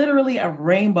literally a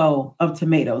rainbow of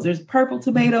tomatoes. There's purple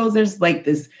tomatoes. There's like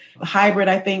this hybrid,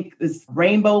 I think, this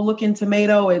rainbow looking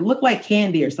tomato. It looked like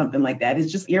candy or something like that. It's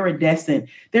just iridescent.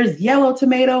 There's yellow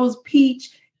tomatoes,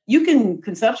 peach. You can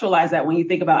conceptualize that when you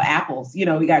think about apples. We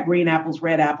got green apples,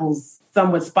 red apples,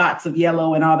 some with spots of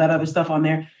yellow and all that other stuff on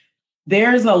there.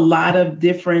 There's a lot of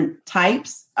different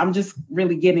types. I'm just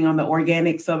really getting on the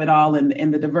organics of it all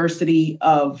and the diversity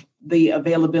of the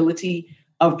availability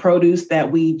of produce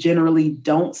that we generally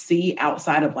don't see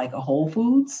outside of like a Whole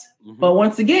Foods. Mm-hmm. But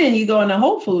once again, you go into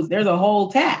Whole Foods, there's a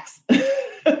whole tax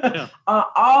on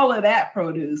all of that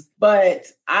produce. But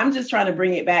I'm just trying to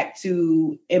bring it back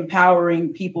to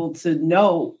empowering people to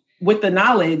know with the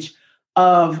knowledge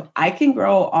of I can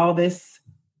grow all this,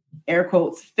 air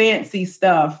quotes, fancy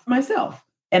stuff myself.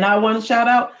 And I want to shout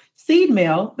out Seed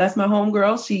Mail. That's my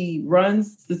homegirl. She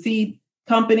runs the seed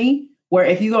company where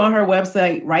if you go on her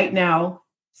website right now,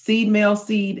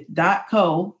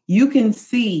 seedmailseed.co, you can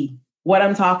see what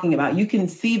I'm talking about. You can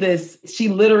see this. She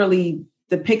literally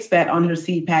depicts that on her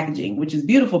seed packaging, which is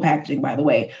beautiful packaging, by the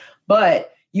way.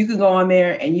 But you can go on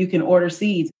there and you can order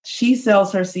seeds. She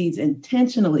sells her seeds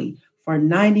intentionally for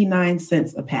 99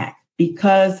 cents a pack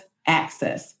because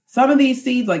access. Some of these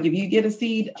seeds, like if you get a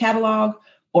seed catalog,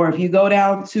 or if you go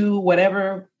down to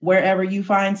wherever you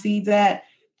find seeds at,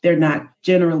 they're not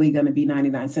generally going to be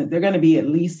 99 cents. They're going to be at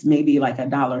least maybe like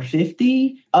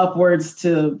 $1.50 upwards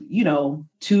to,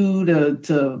 $2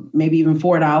 to maybe even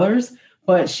 $4.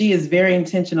 But she is very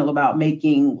intentional about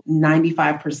making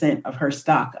 95% of her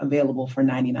stock available for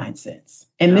 99 cents.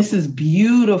 And this is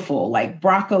beautiful, like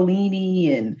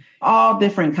broccolini and all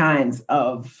different kinds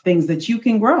of things that you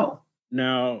can grow.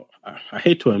 Now, I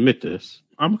hate to admit this.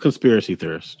 I'm a conspiracy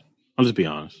theorist. I'll just be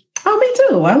honest. Oh, me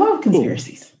too. I love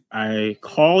conspiracies. Cool. I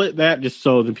call it that just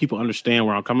so that people understand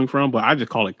where I'm coming from, but I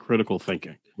just call it critical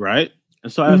thinking, right?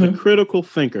 And so as a critical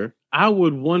thinker, I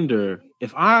would wonder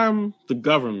if I'm the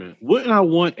government, wouldn't I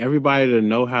want everybody to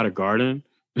know how to garden?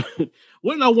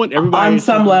 Wouldn't I want everybody on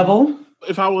some level?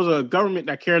 If I was a government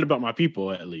that cared about my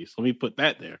people, at least. Let me put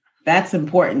that there. That's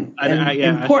important.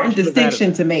 Important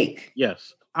distinction to make.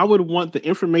 Yes. I would want the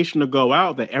information to go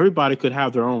out that everybody could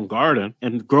have their own garden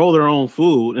and grow their own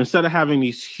food instead of having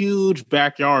these huge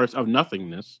backyards of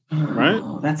nothingness, right?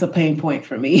 Oh, that's a pain point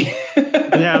for me.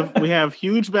 we have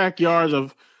huge backyards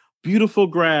of beautiful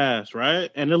grass,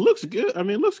 right? And it looks good. I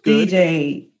mean, it looks good.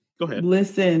 DJ, go ahead.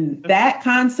 Listen, that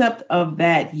concept of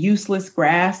that useless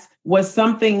grass was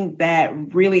something that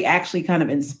really actually kind of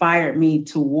inspired me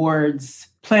towards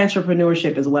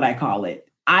plantrpreneurship is what I call it.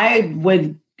 I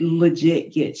would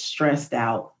legit get stressed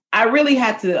out. I really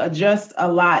had to adjust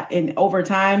a lot in over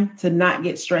time to not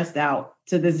get stressed out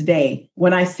to this day.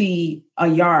 When I see a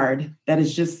yard that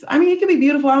is just, I mean, it can be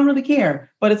beautiful. I don't really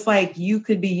care, but it's like you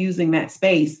could be using that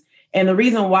space. And the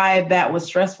reason why that was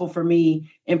stressful for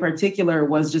me in particular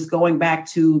was just going back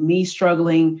to me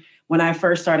struggling when I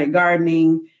first started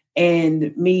gardening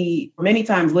and me many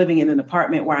times living in an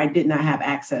apartment where I did not have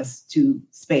access to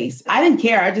space. I didn't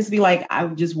care. I just be like, I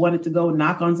just wanted to go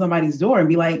knock on somebody's door and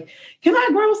be like, can I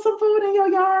grow some food in your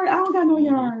yard? I don't got no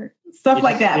yard. Stuff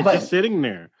like that. But just sitting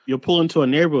there. You'll pull into a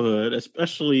neighborhood,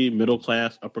 especially middle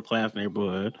class, upper class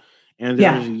neighborhood, and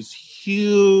there's these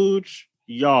huge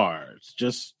yards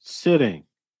just sitting.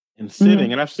 And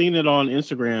I've seen it on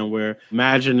Instagram where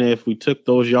imagine if we took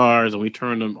those yards and we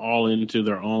turned them all into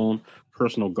their own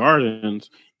personal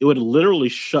gardens, it would literally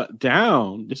shut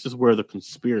down. This is where the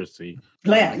conspiracy.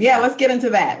 Yeah, let's get into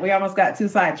that. We almost got too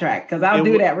sidetracked because I'll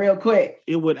do that real quick.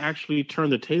 It would actually turn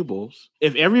the tables.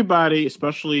 If everybody,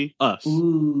 especially us,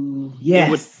 it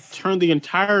would turn the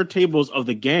entire tables of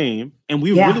the game, and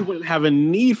we really wouldn't have a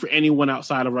need for anyone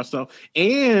outside of ourselves.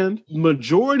 And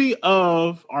majority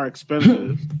of our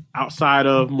expenses outside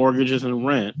of mortgages and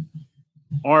rent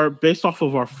are based off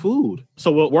of our food.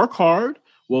 So we'll work hard,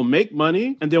 we'll make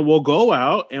money, and then we'll go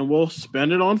out and we'll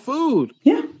spend it on food.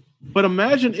 Yeah. But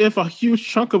imagine if a huge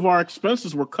chunk of our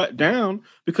expenses were cut down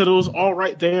because it was all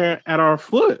right there at our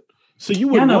foot. So you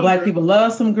would know Black people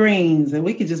love some greens and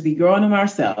we could just be growing them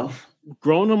ourselves.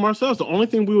 The only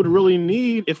thing we would really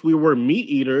need if we were meat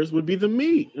eaters would be the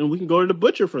meat. And we can go to the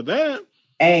butcher for that.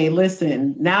 Hey,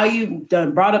 listen, now you've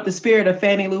brought up the spirit of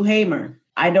Fannie Lou Hamer.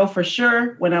 I know for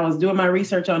sure when I was doing my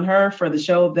research on her for the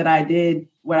show that I did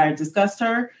where I discussed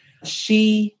her,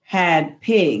 she had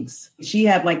pigs. She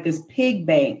had like this pig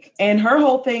bank. And her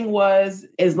whole thing was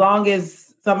as long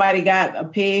as somebody got a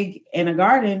pig in a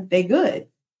garden, they good.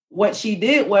 What she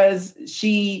did was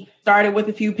she started with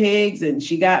a few pigs and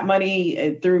she got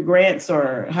money through grants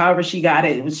or however she got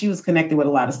it. She was connected with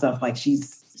a lot of stuff like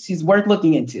she's worth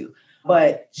looking into.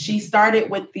 But she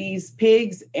started with these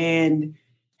pigs and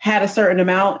had a certain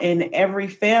amount, and every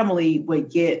family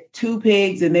would get 2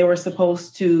 pigs, and they were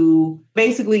supposed to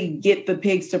basically get the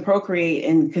pigs to procreate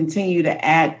and continue to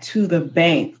add to the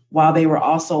bank while they were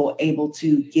also able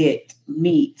to get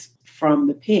meat from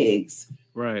the pigs,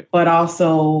 right? But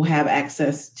also have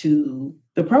access to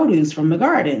the produce from the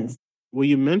gardens. Well,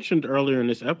 you mentioned earlier in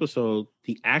this episode,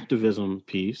 the activism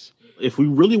piece. If we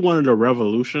really wanted a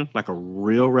revolution, like a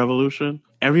real revolution,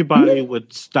 everybody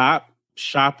would stop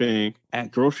shopping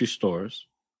at grocery stores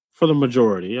for the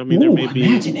majority. I mean, there may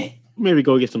be maybe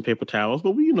go get some paper towels,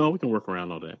 but we can work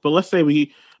around all that. But let's say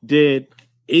we did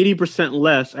 80%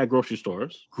 less at grocery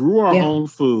stores, grew our own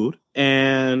food,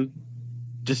 and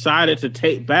decided to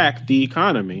take back the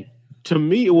economy. To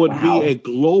me, it would be a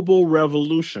global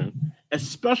revolution,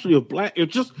 especially if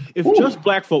just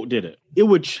Black folk did it. It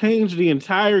would change the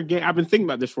entire game. I've been thinking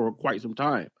about this for quite some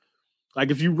time. Like,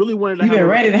 if you really wanted to You've been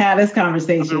ready to have this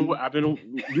conversation. You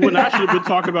and I should have been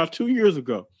talking about 2 years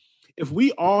ago. If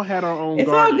we all had our own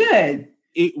garden, all good.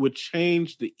 It would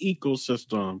change the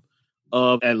ecosystem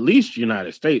of at least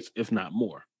United States, if not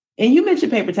more. And you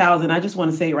mentioned paper towels, and I just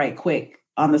want to say right quick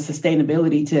on the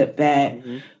sustainability tip that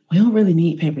we don't really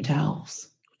need paper towels.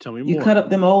 Tell me more. You cut up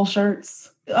them old shirts.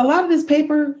 A lot of this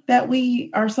paper that we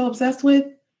are so obsessed with,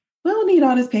 we don't need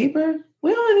all this paper.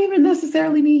 We don't even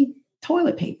necessarily need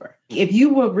toilet paper. If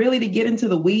you were really to get into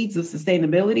the weeds of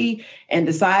sustainability and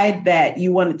decide that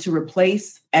you wanted to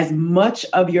replace as much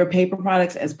of your paper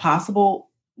products as possible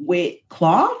with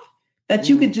cloth that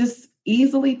you could just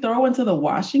easily throw into the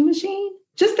washing machine,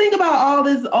 just think about all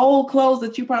this old clothes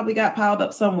that you probably got piled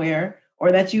up somewhere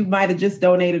or that you might have just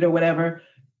donated or whatever.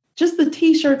 Just the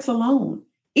t-shirts alone.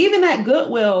 Even at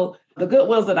Goodwill, the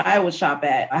Goodwills that I would shop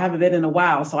at, I haven't been in a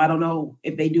while, so I don't know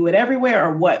if they do it everywhere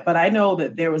or what, but I know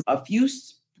that there was a few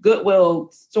Goodwill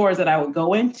stores that I would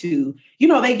go into.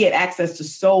 They get access to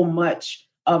so much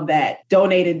of that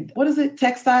donated,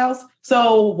 textiles.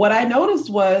 So what I noticed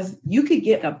was you could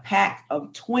get a pack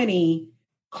of 20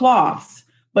 cloths,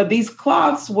 but these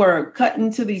cloths were cut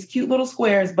into these cute little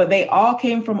squares, but they all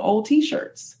came from old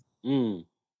t-shirts.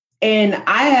 And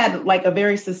I had like a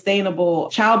very sustainable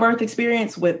childbirth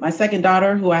experience with my second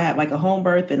daughter, who I had like a home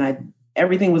birth, and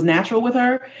everything was natural with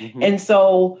her. Mm-hmm. And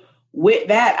so with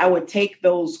that, I would take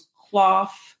those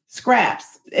cloth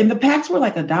scraps, and the packs were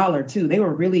like $1 too. They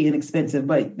were really inexpensive,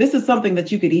 but this is something that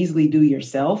you could easily do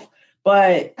yourself.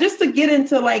 But just to get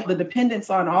into like the dependence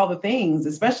on all the things,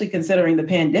 especially considering the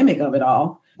pandemic of it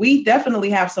all, we definitely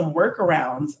have some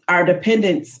workarounds, our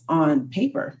dependence on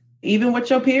paper. Even with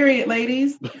your period,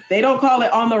 ladies, they don't call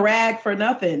it on the rag for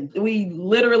nothing. We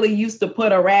literally used to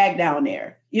put a rag down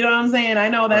there. You know what I'm saying? I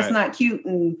know that's not cute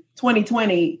in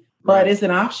 2020, but it's an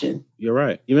option. You're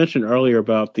right. You mentioned earlier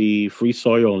about the Free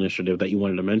Soil Initiative that you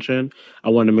wanted to mention. I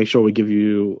wanted to make sure we give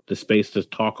you the space to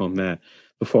talk on that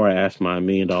before I ask my $1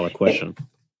 million question.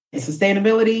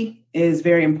 Sustainability is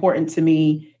very important to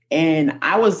me, and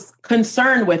I was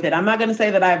concerned with it. I'm not going to say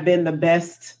that I've been the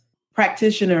best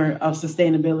practitioner of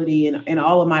sustainability in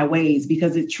all of my ways,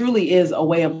 because it truly is a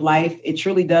way of life. It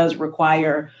truly does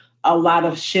require a lot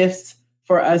of shifts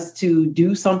for us to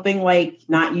do something like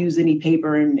not use any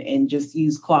paper and just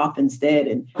use cloth instead.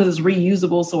 And because it's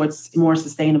reusable, so it's more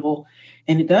sustainable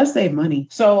and it does save money.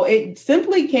 So it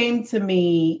simply came to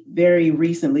me very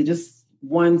recently, just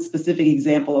one specific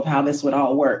example of how this would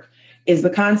all work is the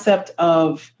concept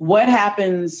of what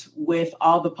happens with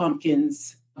all the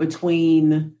pumpkins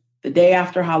between the day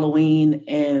after Halloween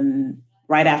and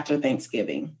right after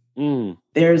Thanksgiving.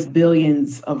 There's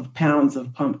billions of pounds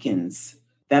of pumpkins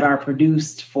that are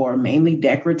produced for mainly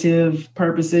decorative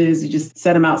purposes. You just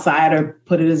set them outside or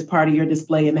put it as part of your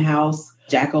display in the house,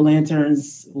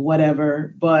 jack-o'-lanterns,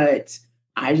 whatever. But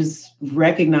I just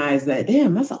recognize that,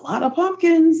 damn, that's a lot of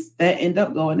pumpkins that end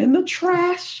up going in the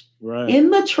trash. Right.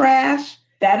 In the trash.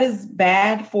 That is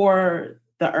bad for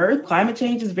the earth. Climate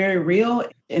change is very real.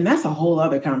 And that's a whole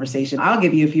other conversation. I'll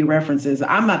give you a few references.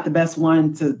 I'm not the best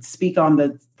one to speak on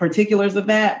the particulars of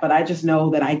that, but I just know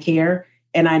that I care.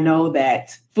 And I know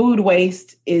that food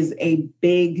waste is a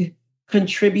big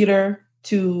contributor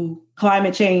to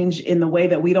climate change in the way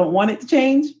that we don't want it to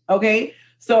change. Okay.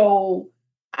 So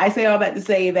I say all that to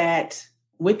say that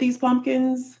with these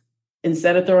pumpkins,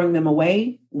 instead of throwing them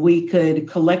away, we could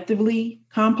collectively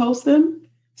compost them.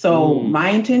 So my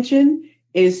intention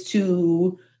is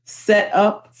to set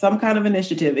up some kind of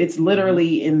initiative. It's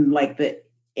literally in like the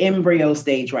embryo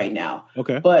stage right now.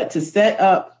 Okay. But to set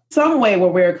up some way where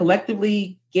we're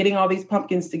collectively getting all these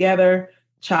pumpkins together,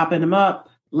 chopping them up,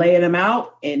 laying them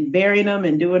out and burying them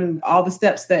and doing all the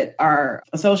steps that are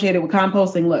associated with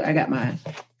composting. Look, I got my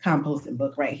composting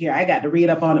book right here. I got to read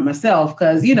up on it myself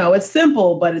because, you know, it's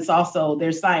simple, but it's also,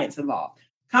 there's science involved.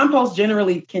 Compost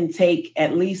generally can take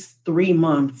at least 3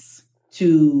 months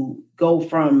to go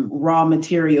from raw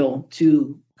material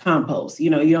to compost. You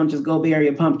know, you don't just go bury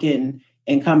a pumpkin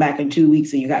and come back in 2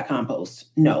 weeks and you got compost.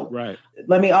 No. Right.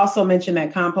 Let me also mention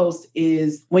that compost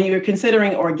is when you're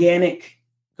considering organic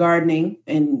gardening,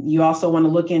 and you also want to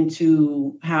look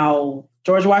into how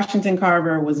George Washington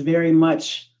Carver was very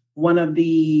much one of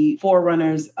the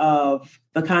forerunners of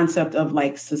the concept of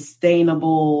like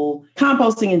sustainable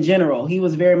composting in general. He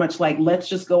was very much like, let's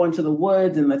just go into the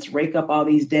woods and let's rake up all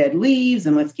these dead leaves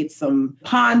and let's get some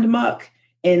pond muck.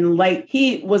 And like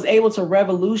he was able to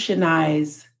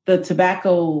revolutionize the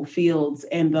tobacco fields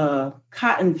and the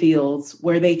cotton fields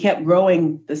where they kept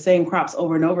growing the same crops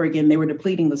over and over again. They were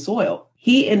depleting the soil.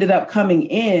 He ended up coming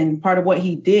in, part of what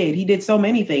he did so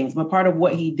many things, but part of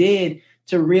what he did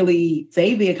to really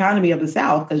save the economy of the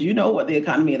South, because you know what the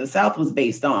economy of the South was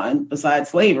based on besides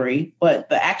slavery, but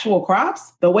the actual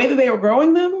crops, the way that they were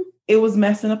growing them, it was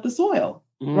messing up the soil,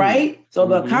 right? So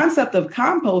the concept of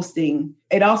composting,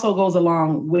 it also goes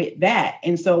along with that.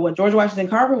 And so what George Washington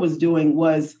Carver was doing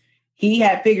was he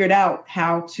had figured out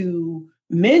how to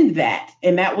mend that.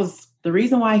 And that was the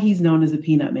reason why he's known as a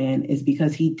peanut man, is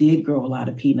because he did grow a lot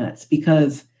of peanuts,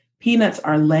 because peanuts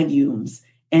are legumes.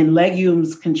 And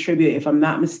legumes contribute, if I'm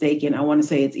not mistaken, I want to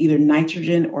say it's either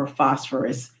nitrogen or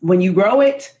phosphorus. When you grow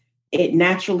it, it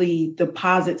naturally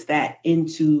deposits that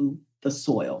into the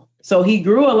soil. So he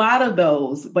grew a lot of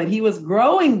those, but he was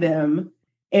growing them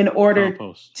in order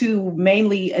to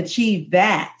mainly achieve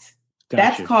that.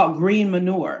 That's called green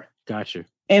manure. Gotcha.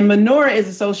 And manure is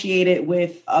associated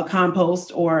with a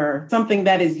compost or something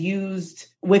that is used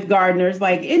with gardeners,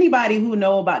 like anybody who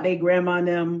know about their grandma and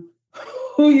them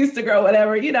who used to grow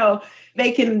whatever, you know,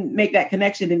 they can make that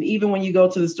connection. And even when you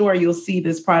go to the store, you'll see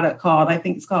this product called, I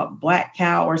think it's called Black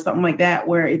Cow or something like that,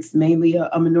 where it's mainly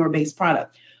a manure-based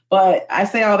product. But I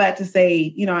say all that to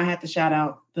say, you know, I had to shout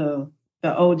out the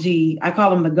OG. I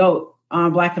call him the GOAT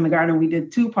on Black in the Garden. We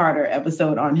did 2-parter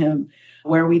episode on him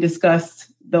where we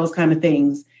discussed those kind of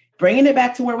things. Bringing it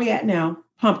back to where we at now,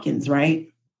 pumpkins,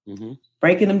 right? Mm-hmm.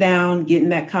 Breaking them down, getting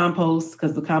that compost,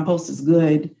 because the compost is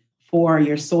good for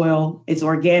your soil. It's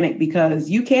organic because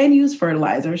you can use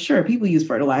fertilizer. Sure, people use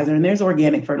fertilizer and there's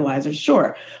organic fertilizer,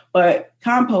 sure. But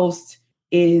compost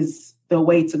is the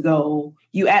way to go.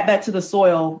 You add that to the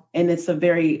soil and it's a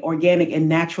very organic and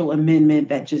natural amendment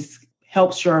that just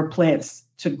helps your plants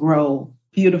to grow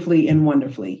beautifully and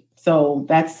wonderfully. So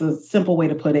that's a simple way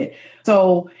to put it.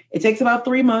 So it takes about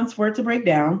 3 months for it to break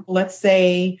down. Let's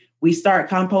say we start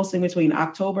composting between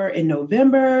October and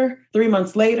November. 3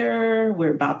 months later,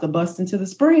 we're about to bust into the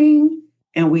spring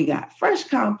and we got fresh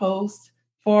compost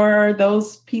for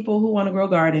those people who want to grow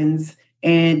gardens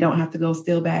and don't have to go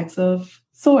steal bags of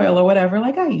soil or whatever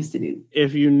like I used to do.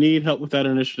 If you need help with that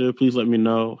initiative, please let me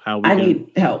know how we I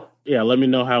need help. Yeah, let me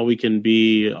know how we can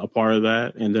be a part of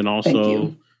that. And then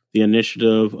also the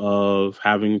initiative of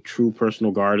having true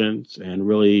personal gardens and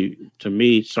really, to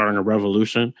me, starting a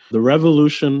revolution. The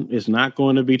revolution is not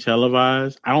going to be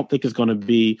televised. I don't think it's going to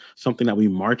be something that we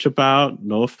march about.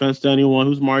 No offense to anyone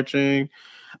who's marching.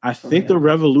 I think the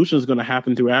revolution is going to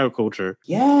happen through agriculture.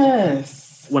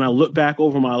 Yes. When I look back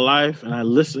over my life and I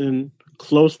listen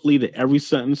closely to every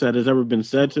sentence that has ever been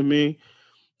said to me,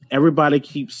 everybody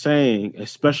keeps saying,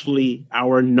 especially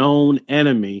our known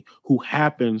enemy who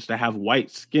happens to have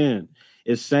white skin,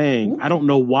 is saying, I don't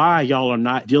know why y'all are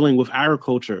not dealing with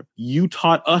agriculture. You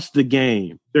taught us the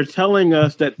game. They're telling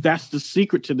us that that's the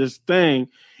secret to this thing.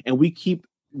 And we keep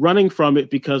running from it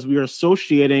because we are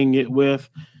associating it with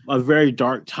a very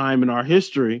dark time in our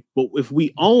history. But if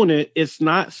we own it, it's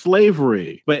not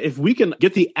slavery. But if we can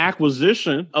get the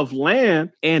acquisition of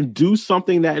land and do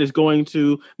something that is going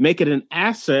to make it an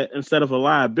asset instead of a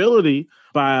liability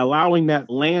by allowing that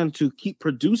land to keep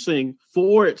producing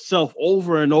for itself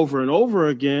over and over and over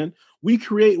again, we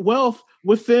create wealth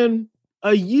within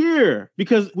a year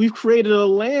because we've created a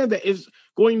land that is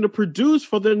going to produce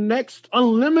for the next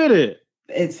unlimited.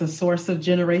 It's a source of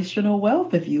generational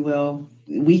wealth, if you will.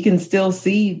 We can still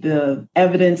see the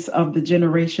evidence of the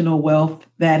generational wealth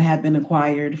that had been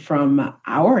acquired from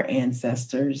our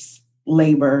ancestors'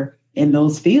 labor in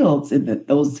those fields, in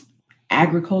those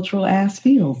agricultural ass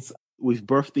fields. We've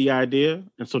birthed the idea,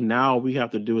 and so now all we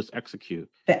have to do is execute.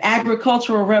 The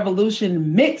Agricultural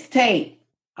Revolution mixtape.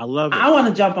 I love it. I want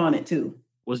to jump on it too.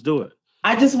 Let's do it.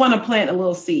 I just want to plant a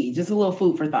little seed, just a little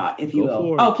food for thought, if you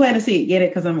will. Oh, plant a seed. Get it?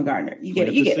 Because I'm a gardener. You get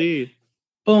it. You get it.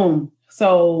 Boom.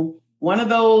 So one of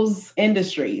those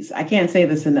industries, I can't say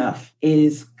this enough,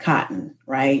 is cotton,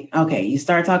 right? Okay. You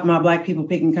start talking about Black people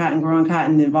picking cotton, growing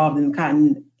cotton, involved in the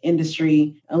cotton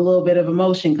industry, a little bit of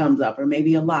emotion comes up, or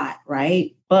maybe a lot,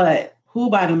 right? But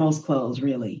who buy the most clothes,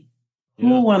 really? Yeah.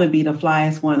 Who want to be the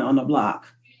flyest one on the block?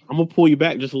 I'm going to pull you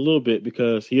back just a little bit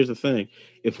because here's the thing.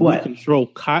 If we control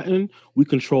cotton, we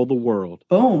control the world.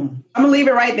 Boom. I'm going to leave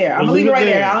it right there. I'm going to leave it right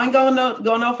there. I ain't going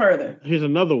no further. Here's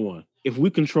another one. If we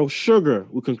control sugar,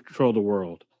 we control the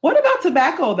world. What about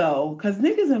tobacco, though? Because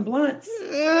niggas and blunts.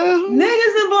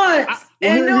 Niggas and blunts.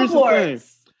 And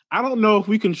Newports. I don't know if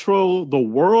we control the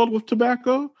world with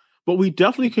tobacco, but we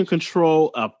definitely can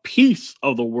control a piece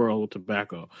of the world with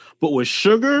tobacco. But with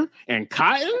sugar and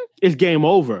cotton, it's game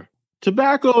over.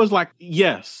 Tobacco is like,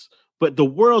 yes, but the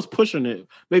world's pushing it,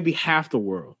 maybe half the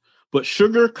world. But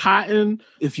sugar, cotton,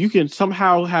 if you can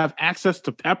somehow have access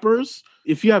to peppers,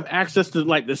 if you have access to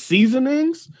like the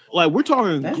seasonings, like we're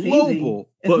talking that's global.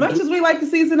 Easy. As much as we like to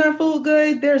season our food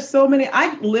good, there's so many.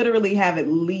 I literally have at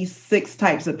least 6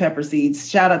 types of pepper seeds.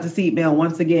 Shout out to Seed Mail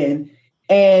once again.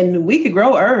 And we could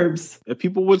grow herbs. If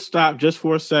people would stop just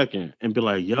for a second and be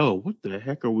like, yo, what the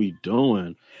heck are we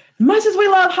doing? Much as we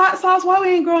love hot sauce, why we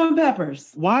ain't growing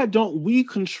peppers? Why don't we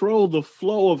control the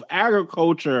flow of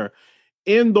agriculture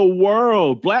in the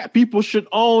world? Black people should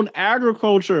own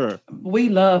agriculture. We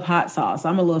love hot sauce.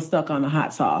 I'm a little stuck on the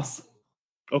hot sauce.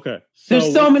 Okay.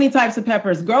 There's so many types of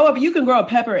peppers. You can grow a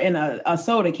pepper in a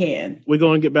soda can. We're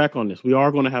going to get back on this. We are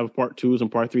going to have part 2s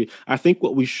and part 3. I think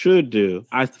what we should do,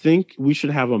 we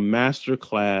should have a master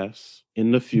class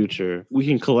in the future. We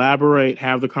can collaborate,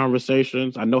 have the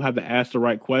conversations. I know how to ask the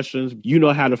right questions. You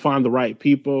know how to find the right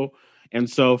people. And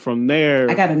so from there,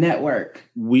 I got a network.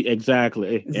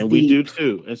 Exactly. And we do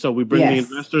too. And so we bring the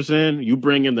investors in, you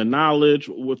bring in the knowledge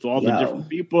with all the different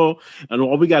people. And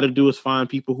all we got to do is find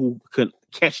people who can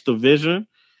catch the vision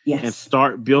and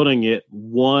start building it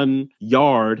 1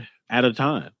 yard at a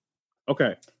time.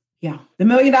 Okay. Yeah. The $1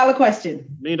 million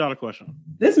question. $1 million question.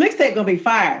 This mixtape gonna be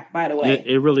fire, by the way.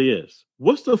 It really is.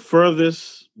 What's the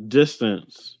furthest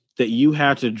distance that you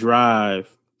had to drive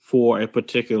for a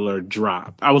particular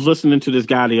drop? I was listening to this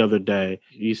guy the other day.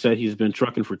 He said he's been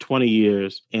trucking for 20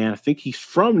 years, and I think he's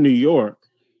from New York.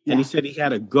 And he said he had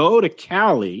to go to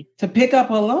Cali to pick up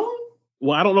a load.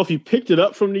 Well, I don't know if he picked it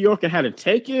up from New York and had to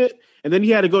take it, and then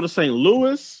he had to go to St.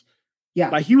 Louis. Yeah.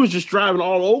 Like he was just driving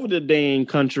all over the dang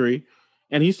country,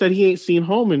 and he said he ain't seen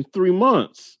home in 3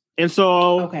 months. And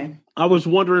so I was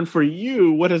wondering for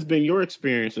you, what has been your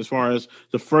experience as far as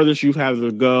the furthest you've had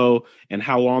to go and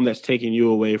how long that's taken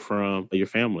you away from your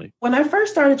family? When I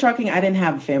first started trucking, I didn't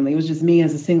have a family. It was just me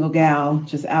as a single gal,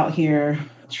 just out here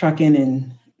trucking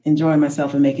and enjoying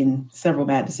myself and making several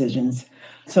bad decisions.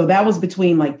 So that was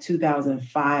between like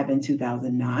 2005 and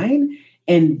 2009.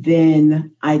 And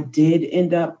then I did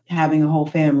end up having a whole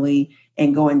family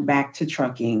and going back to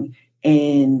trucking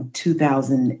in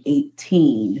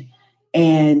 2018.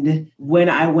 And when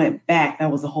I went back,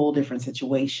 that was a whole different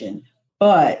situation.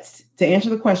 But to answer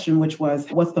the question, which was,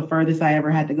 what's the furthest I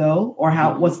ever had to go, or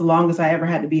what's the longest I ever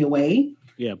had to be away?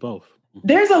 Yeah, both.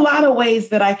 There's a lot of ways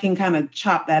that I can kind of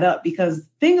chop that up, because the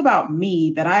thing about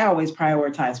me that I always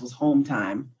prioritized was home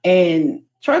time. And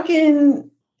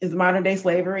trucking is modern day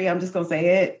slavery. I'm just going to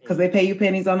say it because they pay you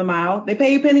pennies on the mile. They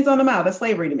pay you pennies on the mile. That's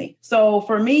slavery to me. So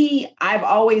for me, I've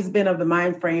always been of the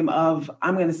mind frame of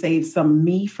I'm going to save some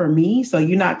me for me. So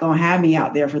you're not going to have me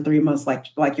out there for 3 months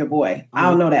like your boy. I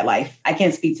don't know that life. I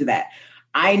can't speak to that.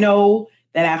 I know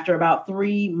that after about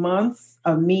 3 months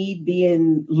of me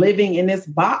living in this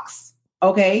box,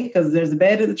 okay, because there's a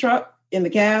bed in the truck, in the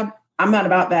cab, I'm not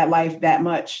about that life that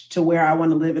much to where I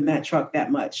want to live in that truck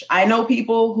that much. I know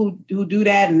people who do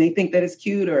that and they think that it's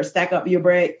cute or stack up your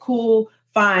bread. Cool,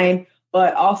 fine.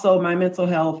 But also my mental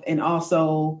health, and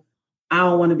also I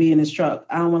don't want to be in this truck.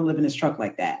 I don't want to live in this truck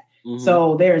like that. Mm-hmm.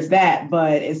 So there's that.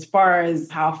 But as far as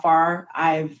how far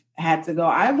I've had to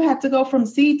go from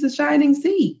sea to shining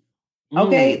sea.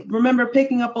 Okay. Remember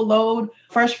picking up a load,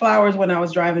 fresh flowers when I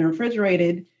was driving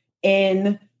refrigerated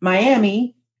in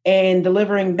Miami, and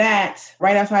delivering that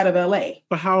right outside of LA.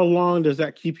 But how long does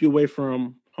that keep you away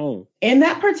from home? In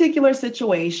that particular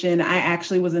situation, I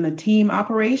actually was in a team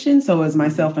operation. So it was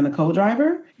myself and a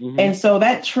co-driver. Mm-hmm. And so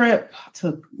that trip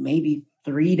took maybe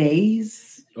 3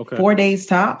 days, 4 days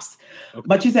tops. Okay.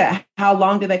 But you said, how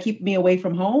long did that keep me away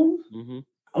from home? Mm-hmm.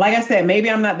 Like I said,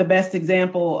 maybe I'm not the best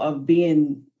example of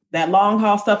being that long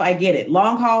haul stuff. I get it.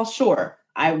 Long haul, sure.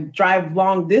 I drive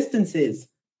long distances,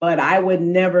 but I would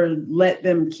never let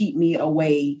them keep me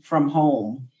away from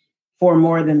home for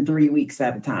more than 3 weeks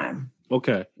at a time.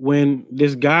 Okay. When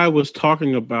this guy was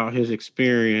talking about his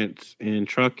experience in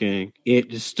trucking, it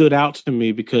just stood out to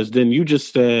me because then you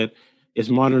just said it's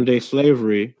modern day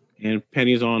slavery and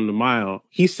pennies on the mile.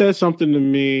 He said something to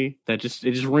me that just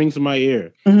rings in my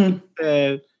ear. Mm-hmm. He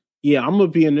said, yeah, I'm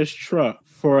going to be in this truck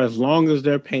for as long as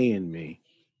they're paying me.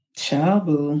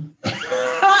 Chabu.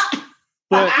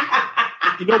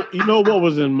 But you know what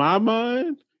was in my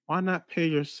mind? Why not pay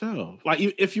yourself? Like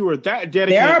if you were that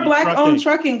dedicated. There are Black-owned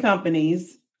trucking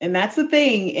companies, and that's the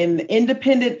thing. And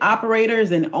independent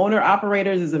operators and owner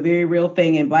operators is a very real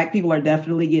thing, and Black people are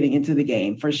definitely getting into the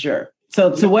game for sure.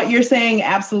 So to what you're saying,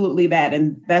 absolutely that,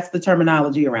 and that's the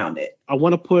terminology around it. I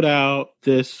want to put out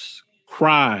this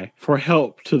cry for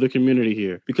help to the community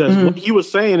here, because what he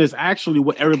was saying is actually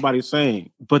what everybody's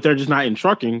saying, but they're just not in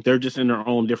trucking. They're just in their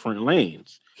own different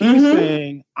lanes. He's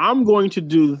saying, I'm going to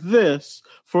do this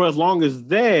for as long as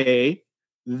they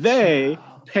pay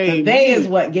me. They is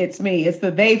what gets me. It's the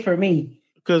they for me.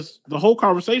 Because the whole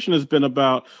conversation has been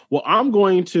about, well, I'm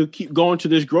going to keep going to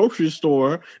this grocery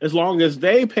store as long as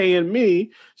they paying me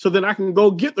so then I can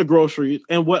go get the groceries.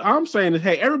 And what I'm saying is,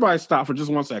 hey, everybody stop for just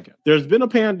 1 second. There's been a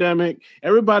pandemic.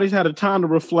 Everybody's had a time to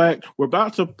reflect. We're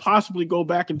about to possibly go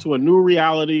back into a new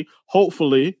reality,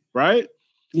 hopefully, right?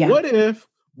 Yeah. What if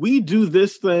we do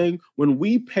this thing when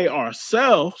we pay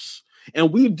ourselves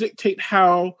and we dictate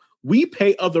how we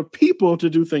pay other people to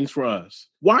do things for us?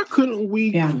 Why couldn't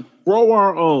we grow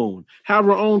our own, have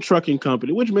our own trucking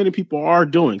company, which many people are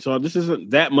doing? So this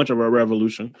isn't that much of a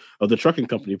revolution of the trucking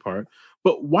company part.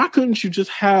 But why couldn't you just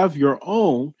have your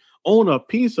own, own a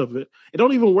piece of it, and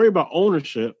don't even worry about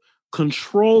ownership?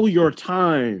 Control your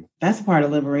time. That's a part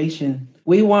of liberation.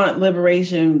 We want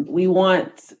liberation. We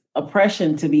want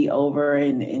oppression to be over.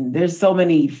 And there's so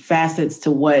many facets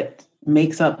to what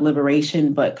makes up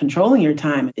liberation, but controlling your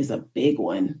time is a big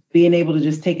one. Being able to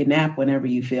just take a nap whenever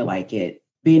you feel like it.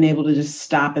 Being able to just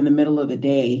stop in the middle of the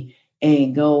day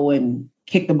and go and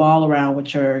kick the ball around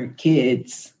with your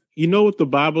kids. You know what the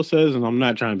Bible says, and I'm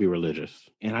not trying to be religious,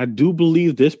 and I do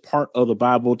believe this part of the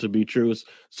Bible to be true. Is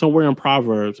somewhere in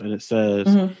Proverbs, and it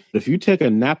says, if you take a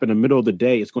nap in the middle of the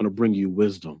day, it's going to bring you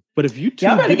wisdom. But if you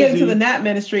y'all better get into the nap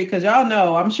ministry, because y'all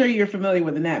know, I'm sure you're familiar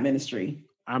with the nap ministry.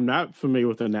 I'm not familiar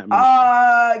with the nap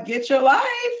ministry. Get your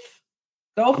life.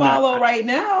 Go follow right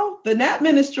now. The Nap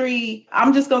Ministry,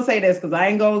 I'm just going to say this because I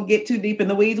ain't going to get too deep in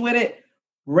the weeds with it.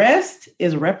 Rest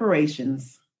is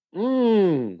reparations.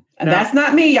 And that's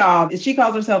not me, y'all. She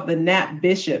calls herself the Nap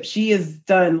Bishop. She has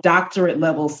done doctorate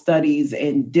level studies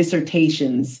and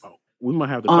dissertations we might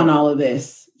have on all of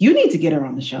this. You need to get her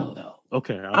on the show, though.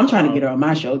 Okay. I'm trying to get her on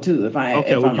my show, too, if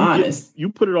I'm honest. You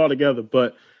put it all together.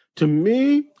 But to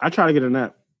me, I try to get a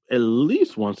nap at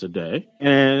least once a day.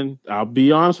 And I'll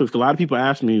be honest with you, a lot of people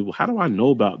ask me, well, how do I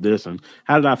know about this? And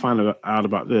how did I find out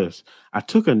about this? I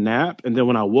took a nap, and then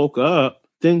when I woke up,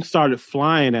 things started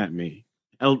flying at me.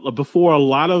 And before a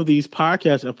lot of these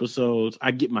podcast episodes,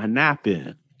 I get my nap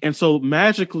in. And so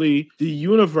magically, the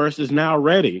universe is now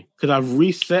ready because I've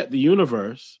reset the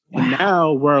universe. Wow. And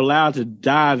now we're allowed to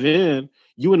dive in.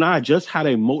 You and I just had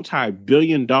a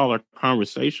multi-billion-dollar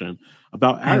conversation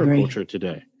about agriculture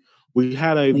today. We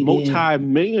had a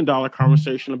multi-million-dollar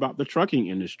conversation about the trucking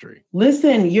industry.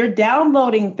 Listen, you're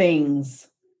downloading things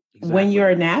when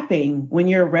you're napping, when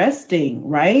you're resting,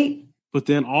 right? But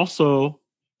then also,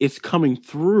 it's coming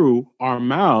through our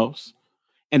mouths,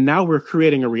 and now we're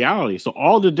creating a reality. So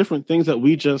all the different things that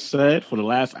we just said for the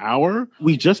last hour,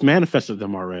 we just manifested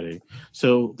them already.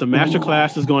 So the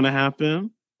masterclass is going to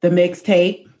happen. The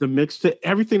mixtape.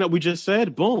 Everything that we just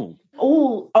said, boom.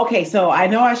 Oh, okay. So I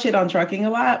know I shit on trucking a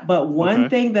lot, but one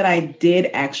thing that I did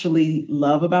actually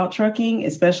love about trucking,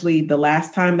 especially the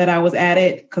last time that I was at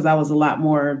it, because I was a lot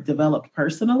more developed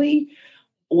personally,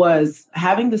 was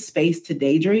having the space to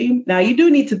daydream. Now, you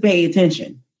do need to pay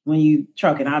attention when you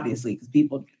trucking, obviously, because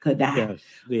people could die. Yes.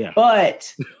 Yeah.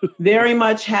 But very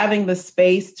much having the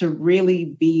space to really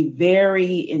be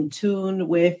very in tune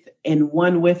with and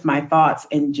one with my thoughts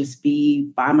and just be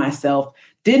by myself.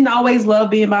 Didn't always love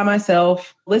being by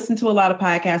myself, listen to a lot of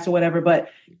podcasts or whatever, but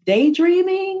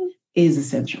daydreaming is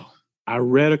essential. I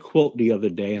read a quote the other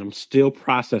day and I'm still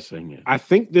processing it. I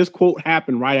think this quote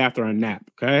happened right after a nap.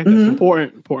 Okay. That's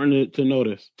important to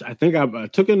notice. I think I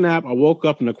took a nap. I woke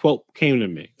up and a quote came to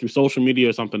me through social media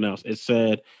or something else. It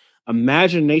said,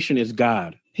 imagination is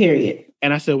God. Period.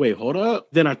 And I said, wait, hold up.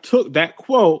 Then I took that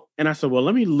quote and I said, well,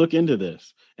 let me look into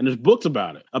this. And there's books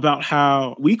about it, about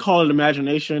how we call it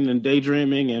imagination and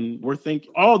daydreaming, and we're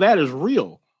thinking all that is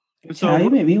real. And so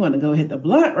you made me want to go hit the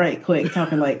blunt right quick,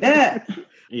 talking like that.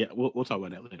 Yeah, we'll talk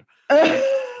about that later. And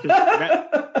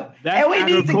we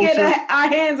need to get our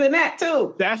hands in that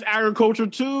too. That's agriculture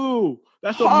too.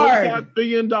 That's a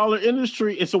multi-billion-dollar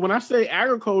industry. And so when I say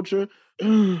agriculture,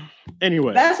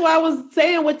 anyway. That's why I was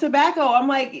saying with tobacco, I'm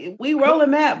like, we rolling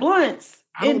mad blunts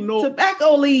in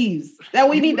tobacco leaves that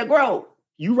we need to grow.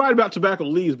 You write about tobacco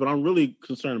leaves, but I'm really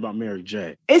concerned about Mary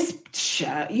J. That's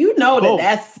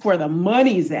where the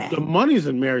money's at. The money's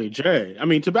in Mary J. I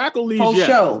mean, tobacco leaves,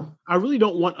 show. I really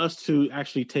don't want us to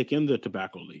actually take in the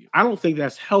tobacco leaf. I don't think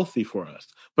that's healthy for us.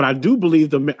 But I do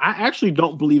believe I actually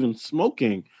don't believe in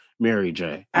smoking Mary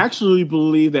J. I actually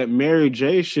believe that Mary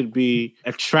J should be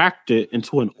extracted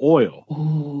into an oil.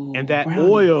 Ooh, and that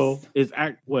oil is,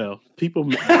 people,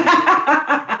 but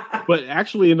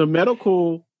actually in the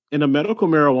medical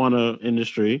marijuana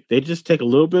industry, they just take a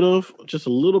little bit of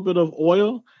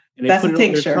oil and they put it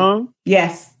on their tongue.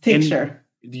 Yes, tincture.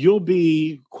 You'll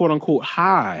be quote unquote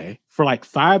high for like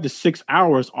 5 to 6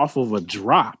 hours off of a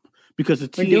drop because the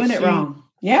THC. We're doing it wrong.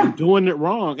 Yeah, we're doing it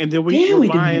wrong, and then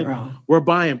we're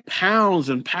buying pounds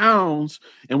and pounds,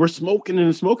 and we're smoking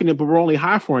it, but we're only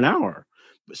high for an hour.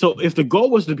 So if the goal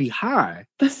was to be high,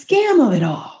 the scam of it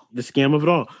all.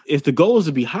 If the goal is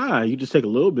to be high, you just take a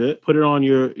little bit, put it on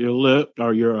your lip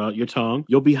or your tongue.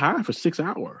 You'll be high for 6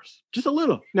 hours, just a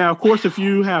little. Now, of course, if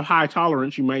you have high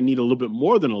tolerance, you might need a little bit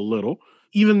more than a little.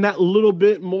 Even that little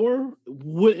bit more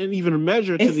wouldn't even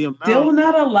measure to the amount. Still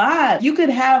not a lot. You could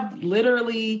have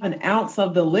literally an ounce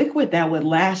of the liquid that would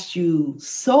last you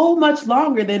so much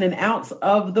longer than an ounce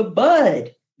of the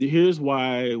bud. Here's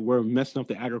why we're messing up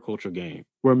the agriculture game.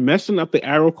 We're messing up the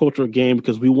agriculture game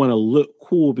because we want to look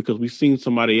cool because we've seen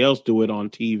somebody else do it on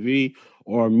TV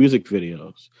or music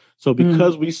videos. So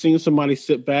because we've seen somebody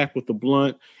sit back with the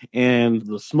blunt and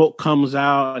the smoke comes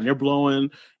out and they're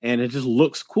blowing and it just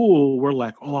looks cool, we're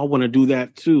like, oh, I want to do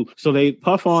that too. So they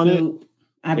puff on Snoop.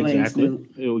 I blame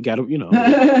Snoop. We got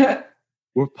to,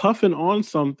 we're puffing on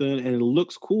something and it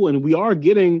looks cool and we are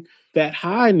getting that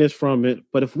highness from it.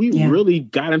 But if we really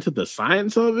got into the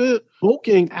science of it,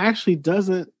 smoking actually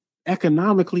doesn't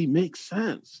economically make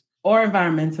sense. Or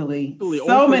environmentally.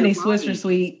 So many Swisher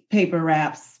Sweet paper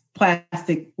wraps,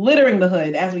 plastic littering the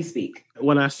hood as we speak.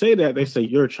 When I say that, they say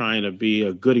you're trying to be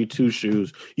a goody two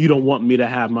shoes. You don't want me to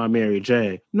have my Mary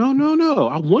J. No.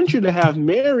 I want you to have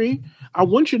Mary. I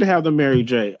want you to have the Mary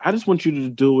J. I just want you to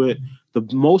do it the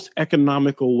most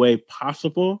economical way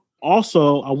possible.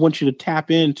 Also, I want you to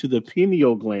tap into the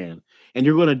pineal gland, and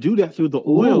you're going to do that through the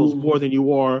oils more than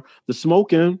you are the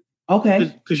smoking.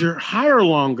 Okay. Because you're higher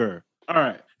longer. All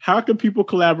right. How can people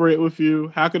collaborate with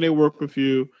you? How can they work with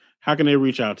you? How can they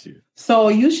reach out to you? So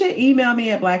you should email me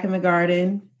at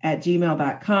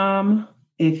blackinthegarden@gmail.com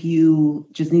if you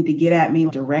just need to get at me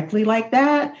directly like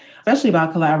that, especially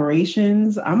about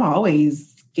collaborations. I'm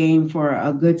always game for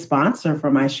a good sponsor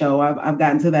for my show. I've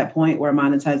gotten to that point where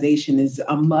monetization is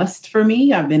a must for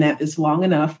me. I've been at this long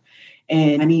enough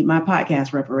and I need my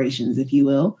podcast reparations, if you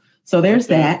will. So there's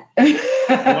that.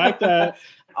 I like that.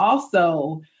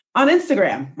 Also, on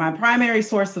Instagram, my primary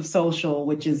source of social,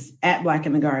 which is at Black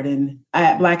in the Garden,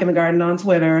 at Black in the Garden on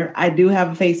Twitter. I do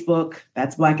have a Facebook.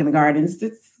 That's Black in the Garden.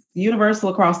 It's universal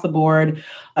across the board.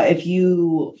 If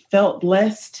you felt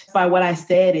blessed by what I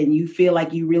said and you feel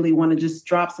like you really want to just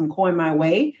drop some coin my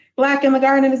way, Black in the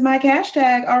Garden is my cash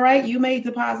tag. All right, you may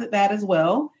deposit that as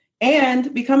well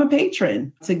and become a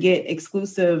patron to get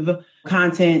exclusive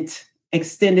content,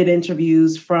 extended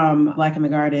interviews from Black in the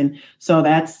Garden. So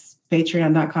that's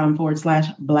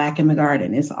patreon.com/Black in the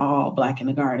Garden. It's all Black in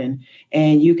the Garden.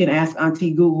 And you can ask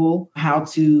Auntie Google how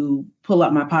to pull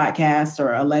up my podcast,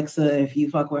 or Alexa if you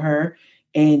fuck with her,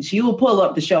 and she will pull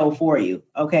up the show for you.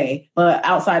 Okay. But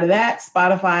outside of that,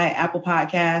 Spotify, Apple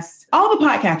Podcasts, all the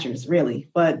podcatchers really.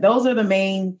 But those are the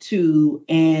main two.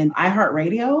 And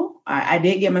iHeartRadio, I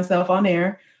did get myself on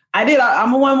there.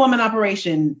 I'm a one-woman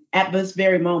operation at this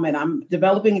very moment. I'm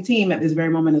developing a team at this very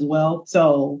moment as well.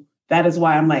 So that is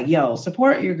why I'm like, yo,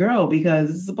 support your girl, because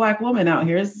it's a Black woman out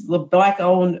here. It's a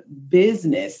Black-owned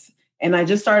business. And I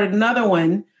just started another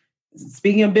one.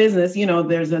 Speaking of business,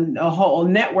 there's a whole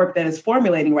network that is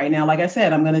formulating right now. Like I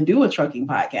said, I'm going to do a trucking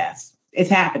podcast. It's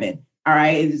happening. All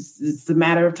right. It's a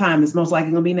matter of time. It's most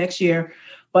likely going to be next year.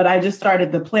 But I just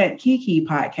started the Plant Kiki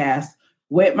podcast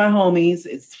with my homies.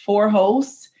 It's 4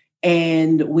 hosts.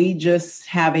 And we just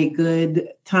have a good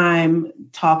time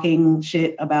talking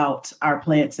shit about our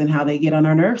plants and how they get on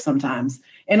our nerves sometimes.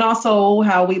 And also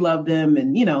how we love them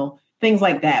and, things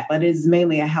like that. But it's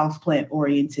mainly a houseplant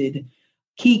oriented,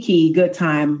 kiki, good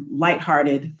time,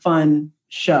 lighthearted, fun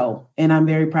show. And I'm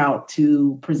very proud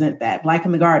to present that. Black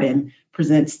in the Garden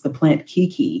presents the Plant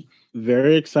Kiki.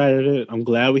 Very excited. I'm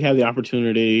glad we had the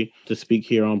opportunity to speak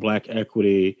here on Black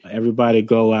Equity. Everybody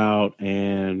go out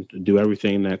and do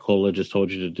everything that Cola just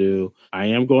told you to do. I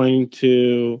am going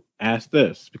to ask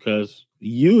this because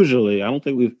usually I don't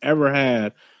think we've ever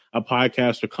had a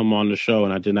podcaster come on the show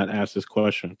and I did not ask this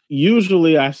question.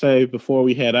 Usually I say before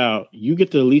we head out, you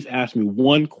get to at least ask me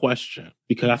one question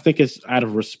because I think it's out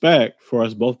of respect for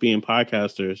us both being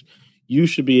podcasters. You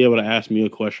should be able to ask me a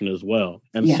question as well.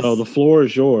 And so the floor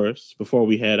is yours before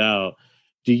we head out.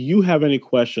 Do you have any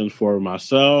questions for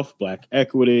myself, Black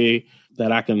Equity,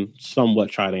 that I can somewhat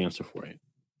try to answer for you?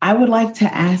 I would like to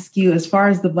ask you, as far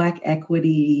as the Black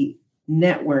Equity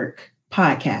Network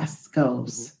podcast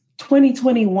goes,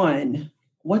 2021,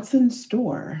 what's in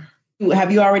store?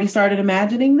 Have you already started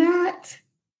imagining that?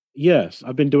 Yes,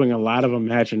 I've been doing a lot of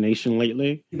imagination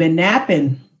lately. You've been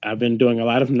napping. I've been doing a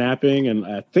lot of napping, and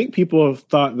I think people have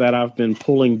thought that I've been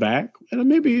pulling back. And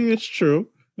maybe it's true.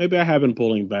 Maybe I have been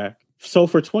pulling back. So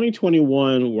for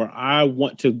 2021, where I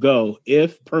want to go,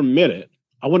 if permitted,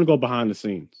 I want to go behind the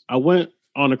scenes. I went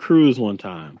on a cruise one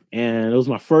time, and it was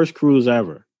my first cruise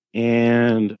ever.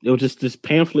 And it was just this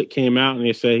pamphlet came out and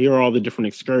they said, here are all the different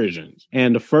excursions.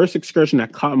 And the first excursion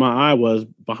that caught my eye was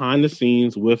behind the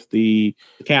scenes with the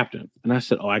captain. And I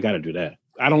said, oh, I got to do that.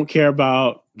 I don't care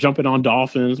about jumping on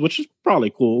dolphins, which is probably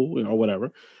cool, or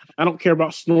whatever. I don't care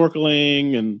about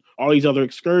snorkeling and all these other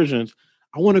excursions.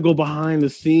 I want to go behind the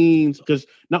scenes because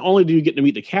not only do you get to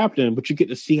meet the captain, but you get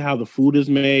to see how the food is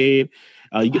made.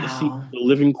 You get to see the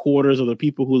living quarters of the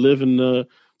people who live in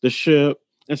the ship.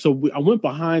 And so I went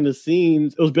behind the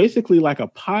scenes. It was basically like a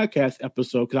podcast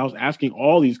episode because I was asking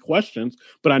all these questions,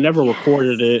 but I never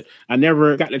recorded it. I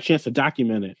never got a chance to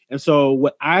document it. And so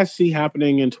what I see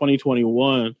happening in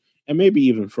 2021, and maybe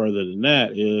even further than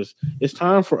that, is it's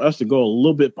time for us to go a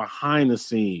little bit behind the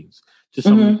scenes to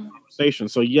some of the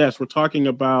conversations. So yes, we're talking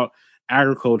about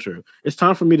agriculture. It's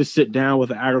time for me to sit down with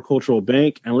the agricultural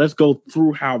bank and let's go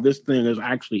through how this thing is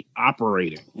actually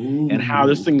operating and how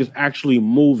this thing is actually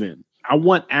moving. I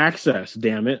want access,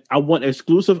 damn it. I want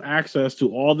exclusive access to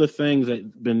all the things that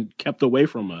have been kept away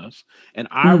from us. And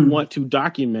I want to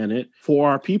document it for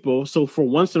our people. So for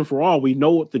once and for all, we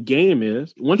know what the game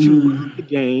is. Once you learn the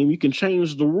game, you can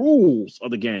change the rules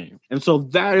of the game. And so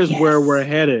that is where we're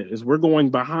headed, is we're going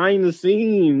behind the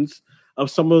scenes of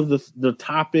some of the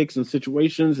topics and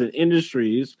situations and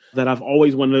industries that I've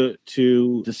always wanted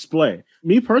to display.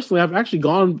 Me personally, I've actually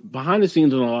gone behind the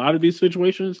scenes in a lot of these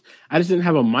situations. I just didn't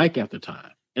have a mic at the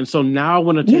time. And so now I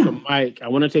want to take a mic, I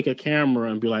want to take a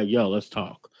camera and be like, yo, let's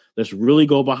talk. Let's really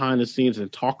go behind the scenes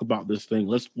and talk about this thing.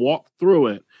 Let's walk through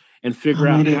it and figure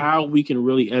out how we can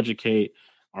really educate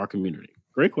our community.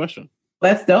 Great question.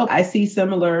 That's dope. I see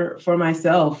similar for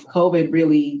myself. COVID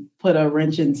really put a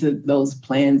wrench into those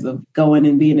plans of going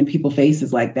and being in people's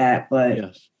faces like that.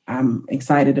 But I'm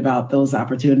excited about those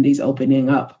opportunities opening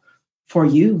up for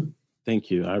you.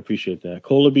 Thank you. I appreciate that.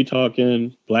 Cola Be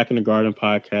Talking, Black in the Garden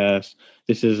podcast.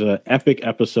 This is an epic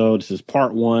episode. This is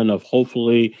part one of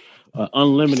hopefully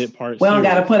unlimited parts. We don't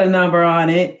got to put a number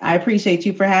on it. I appreciate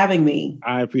you for having me.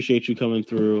 I appreciate you coming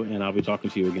through, and I'll be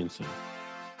talking to you again soon.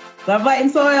 Love, light,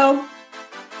 and soil.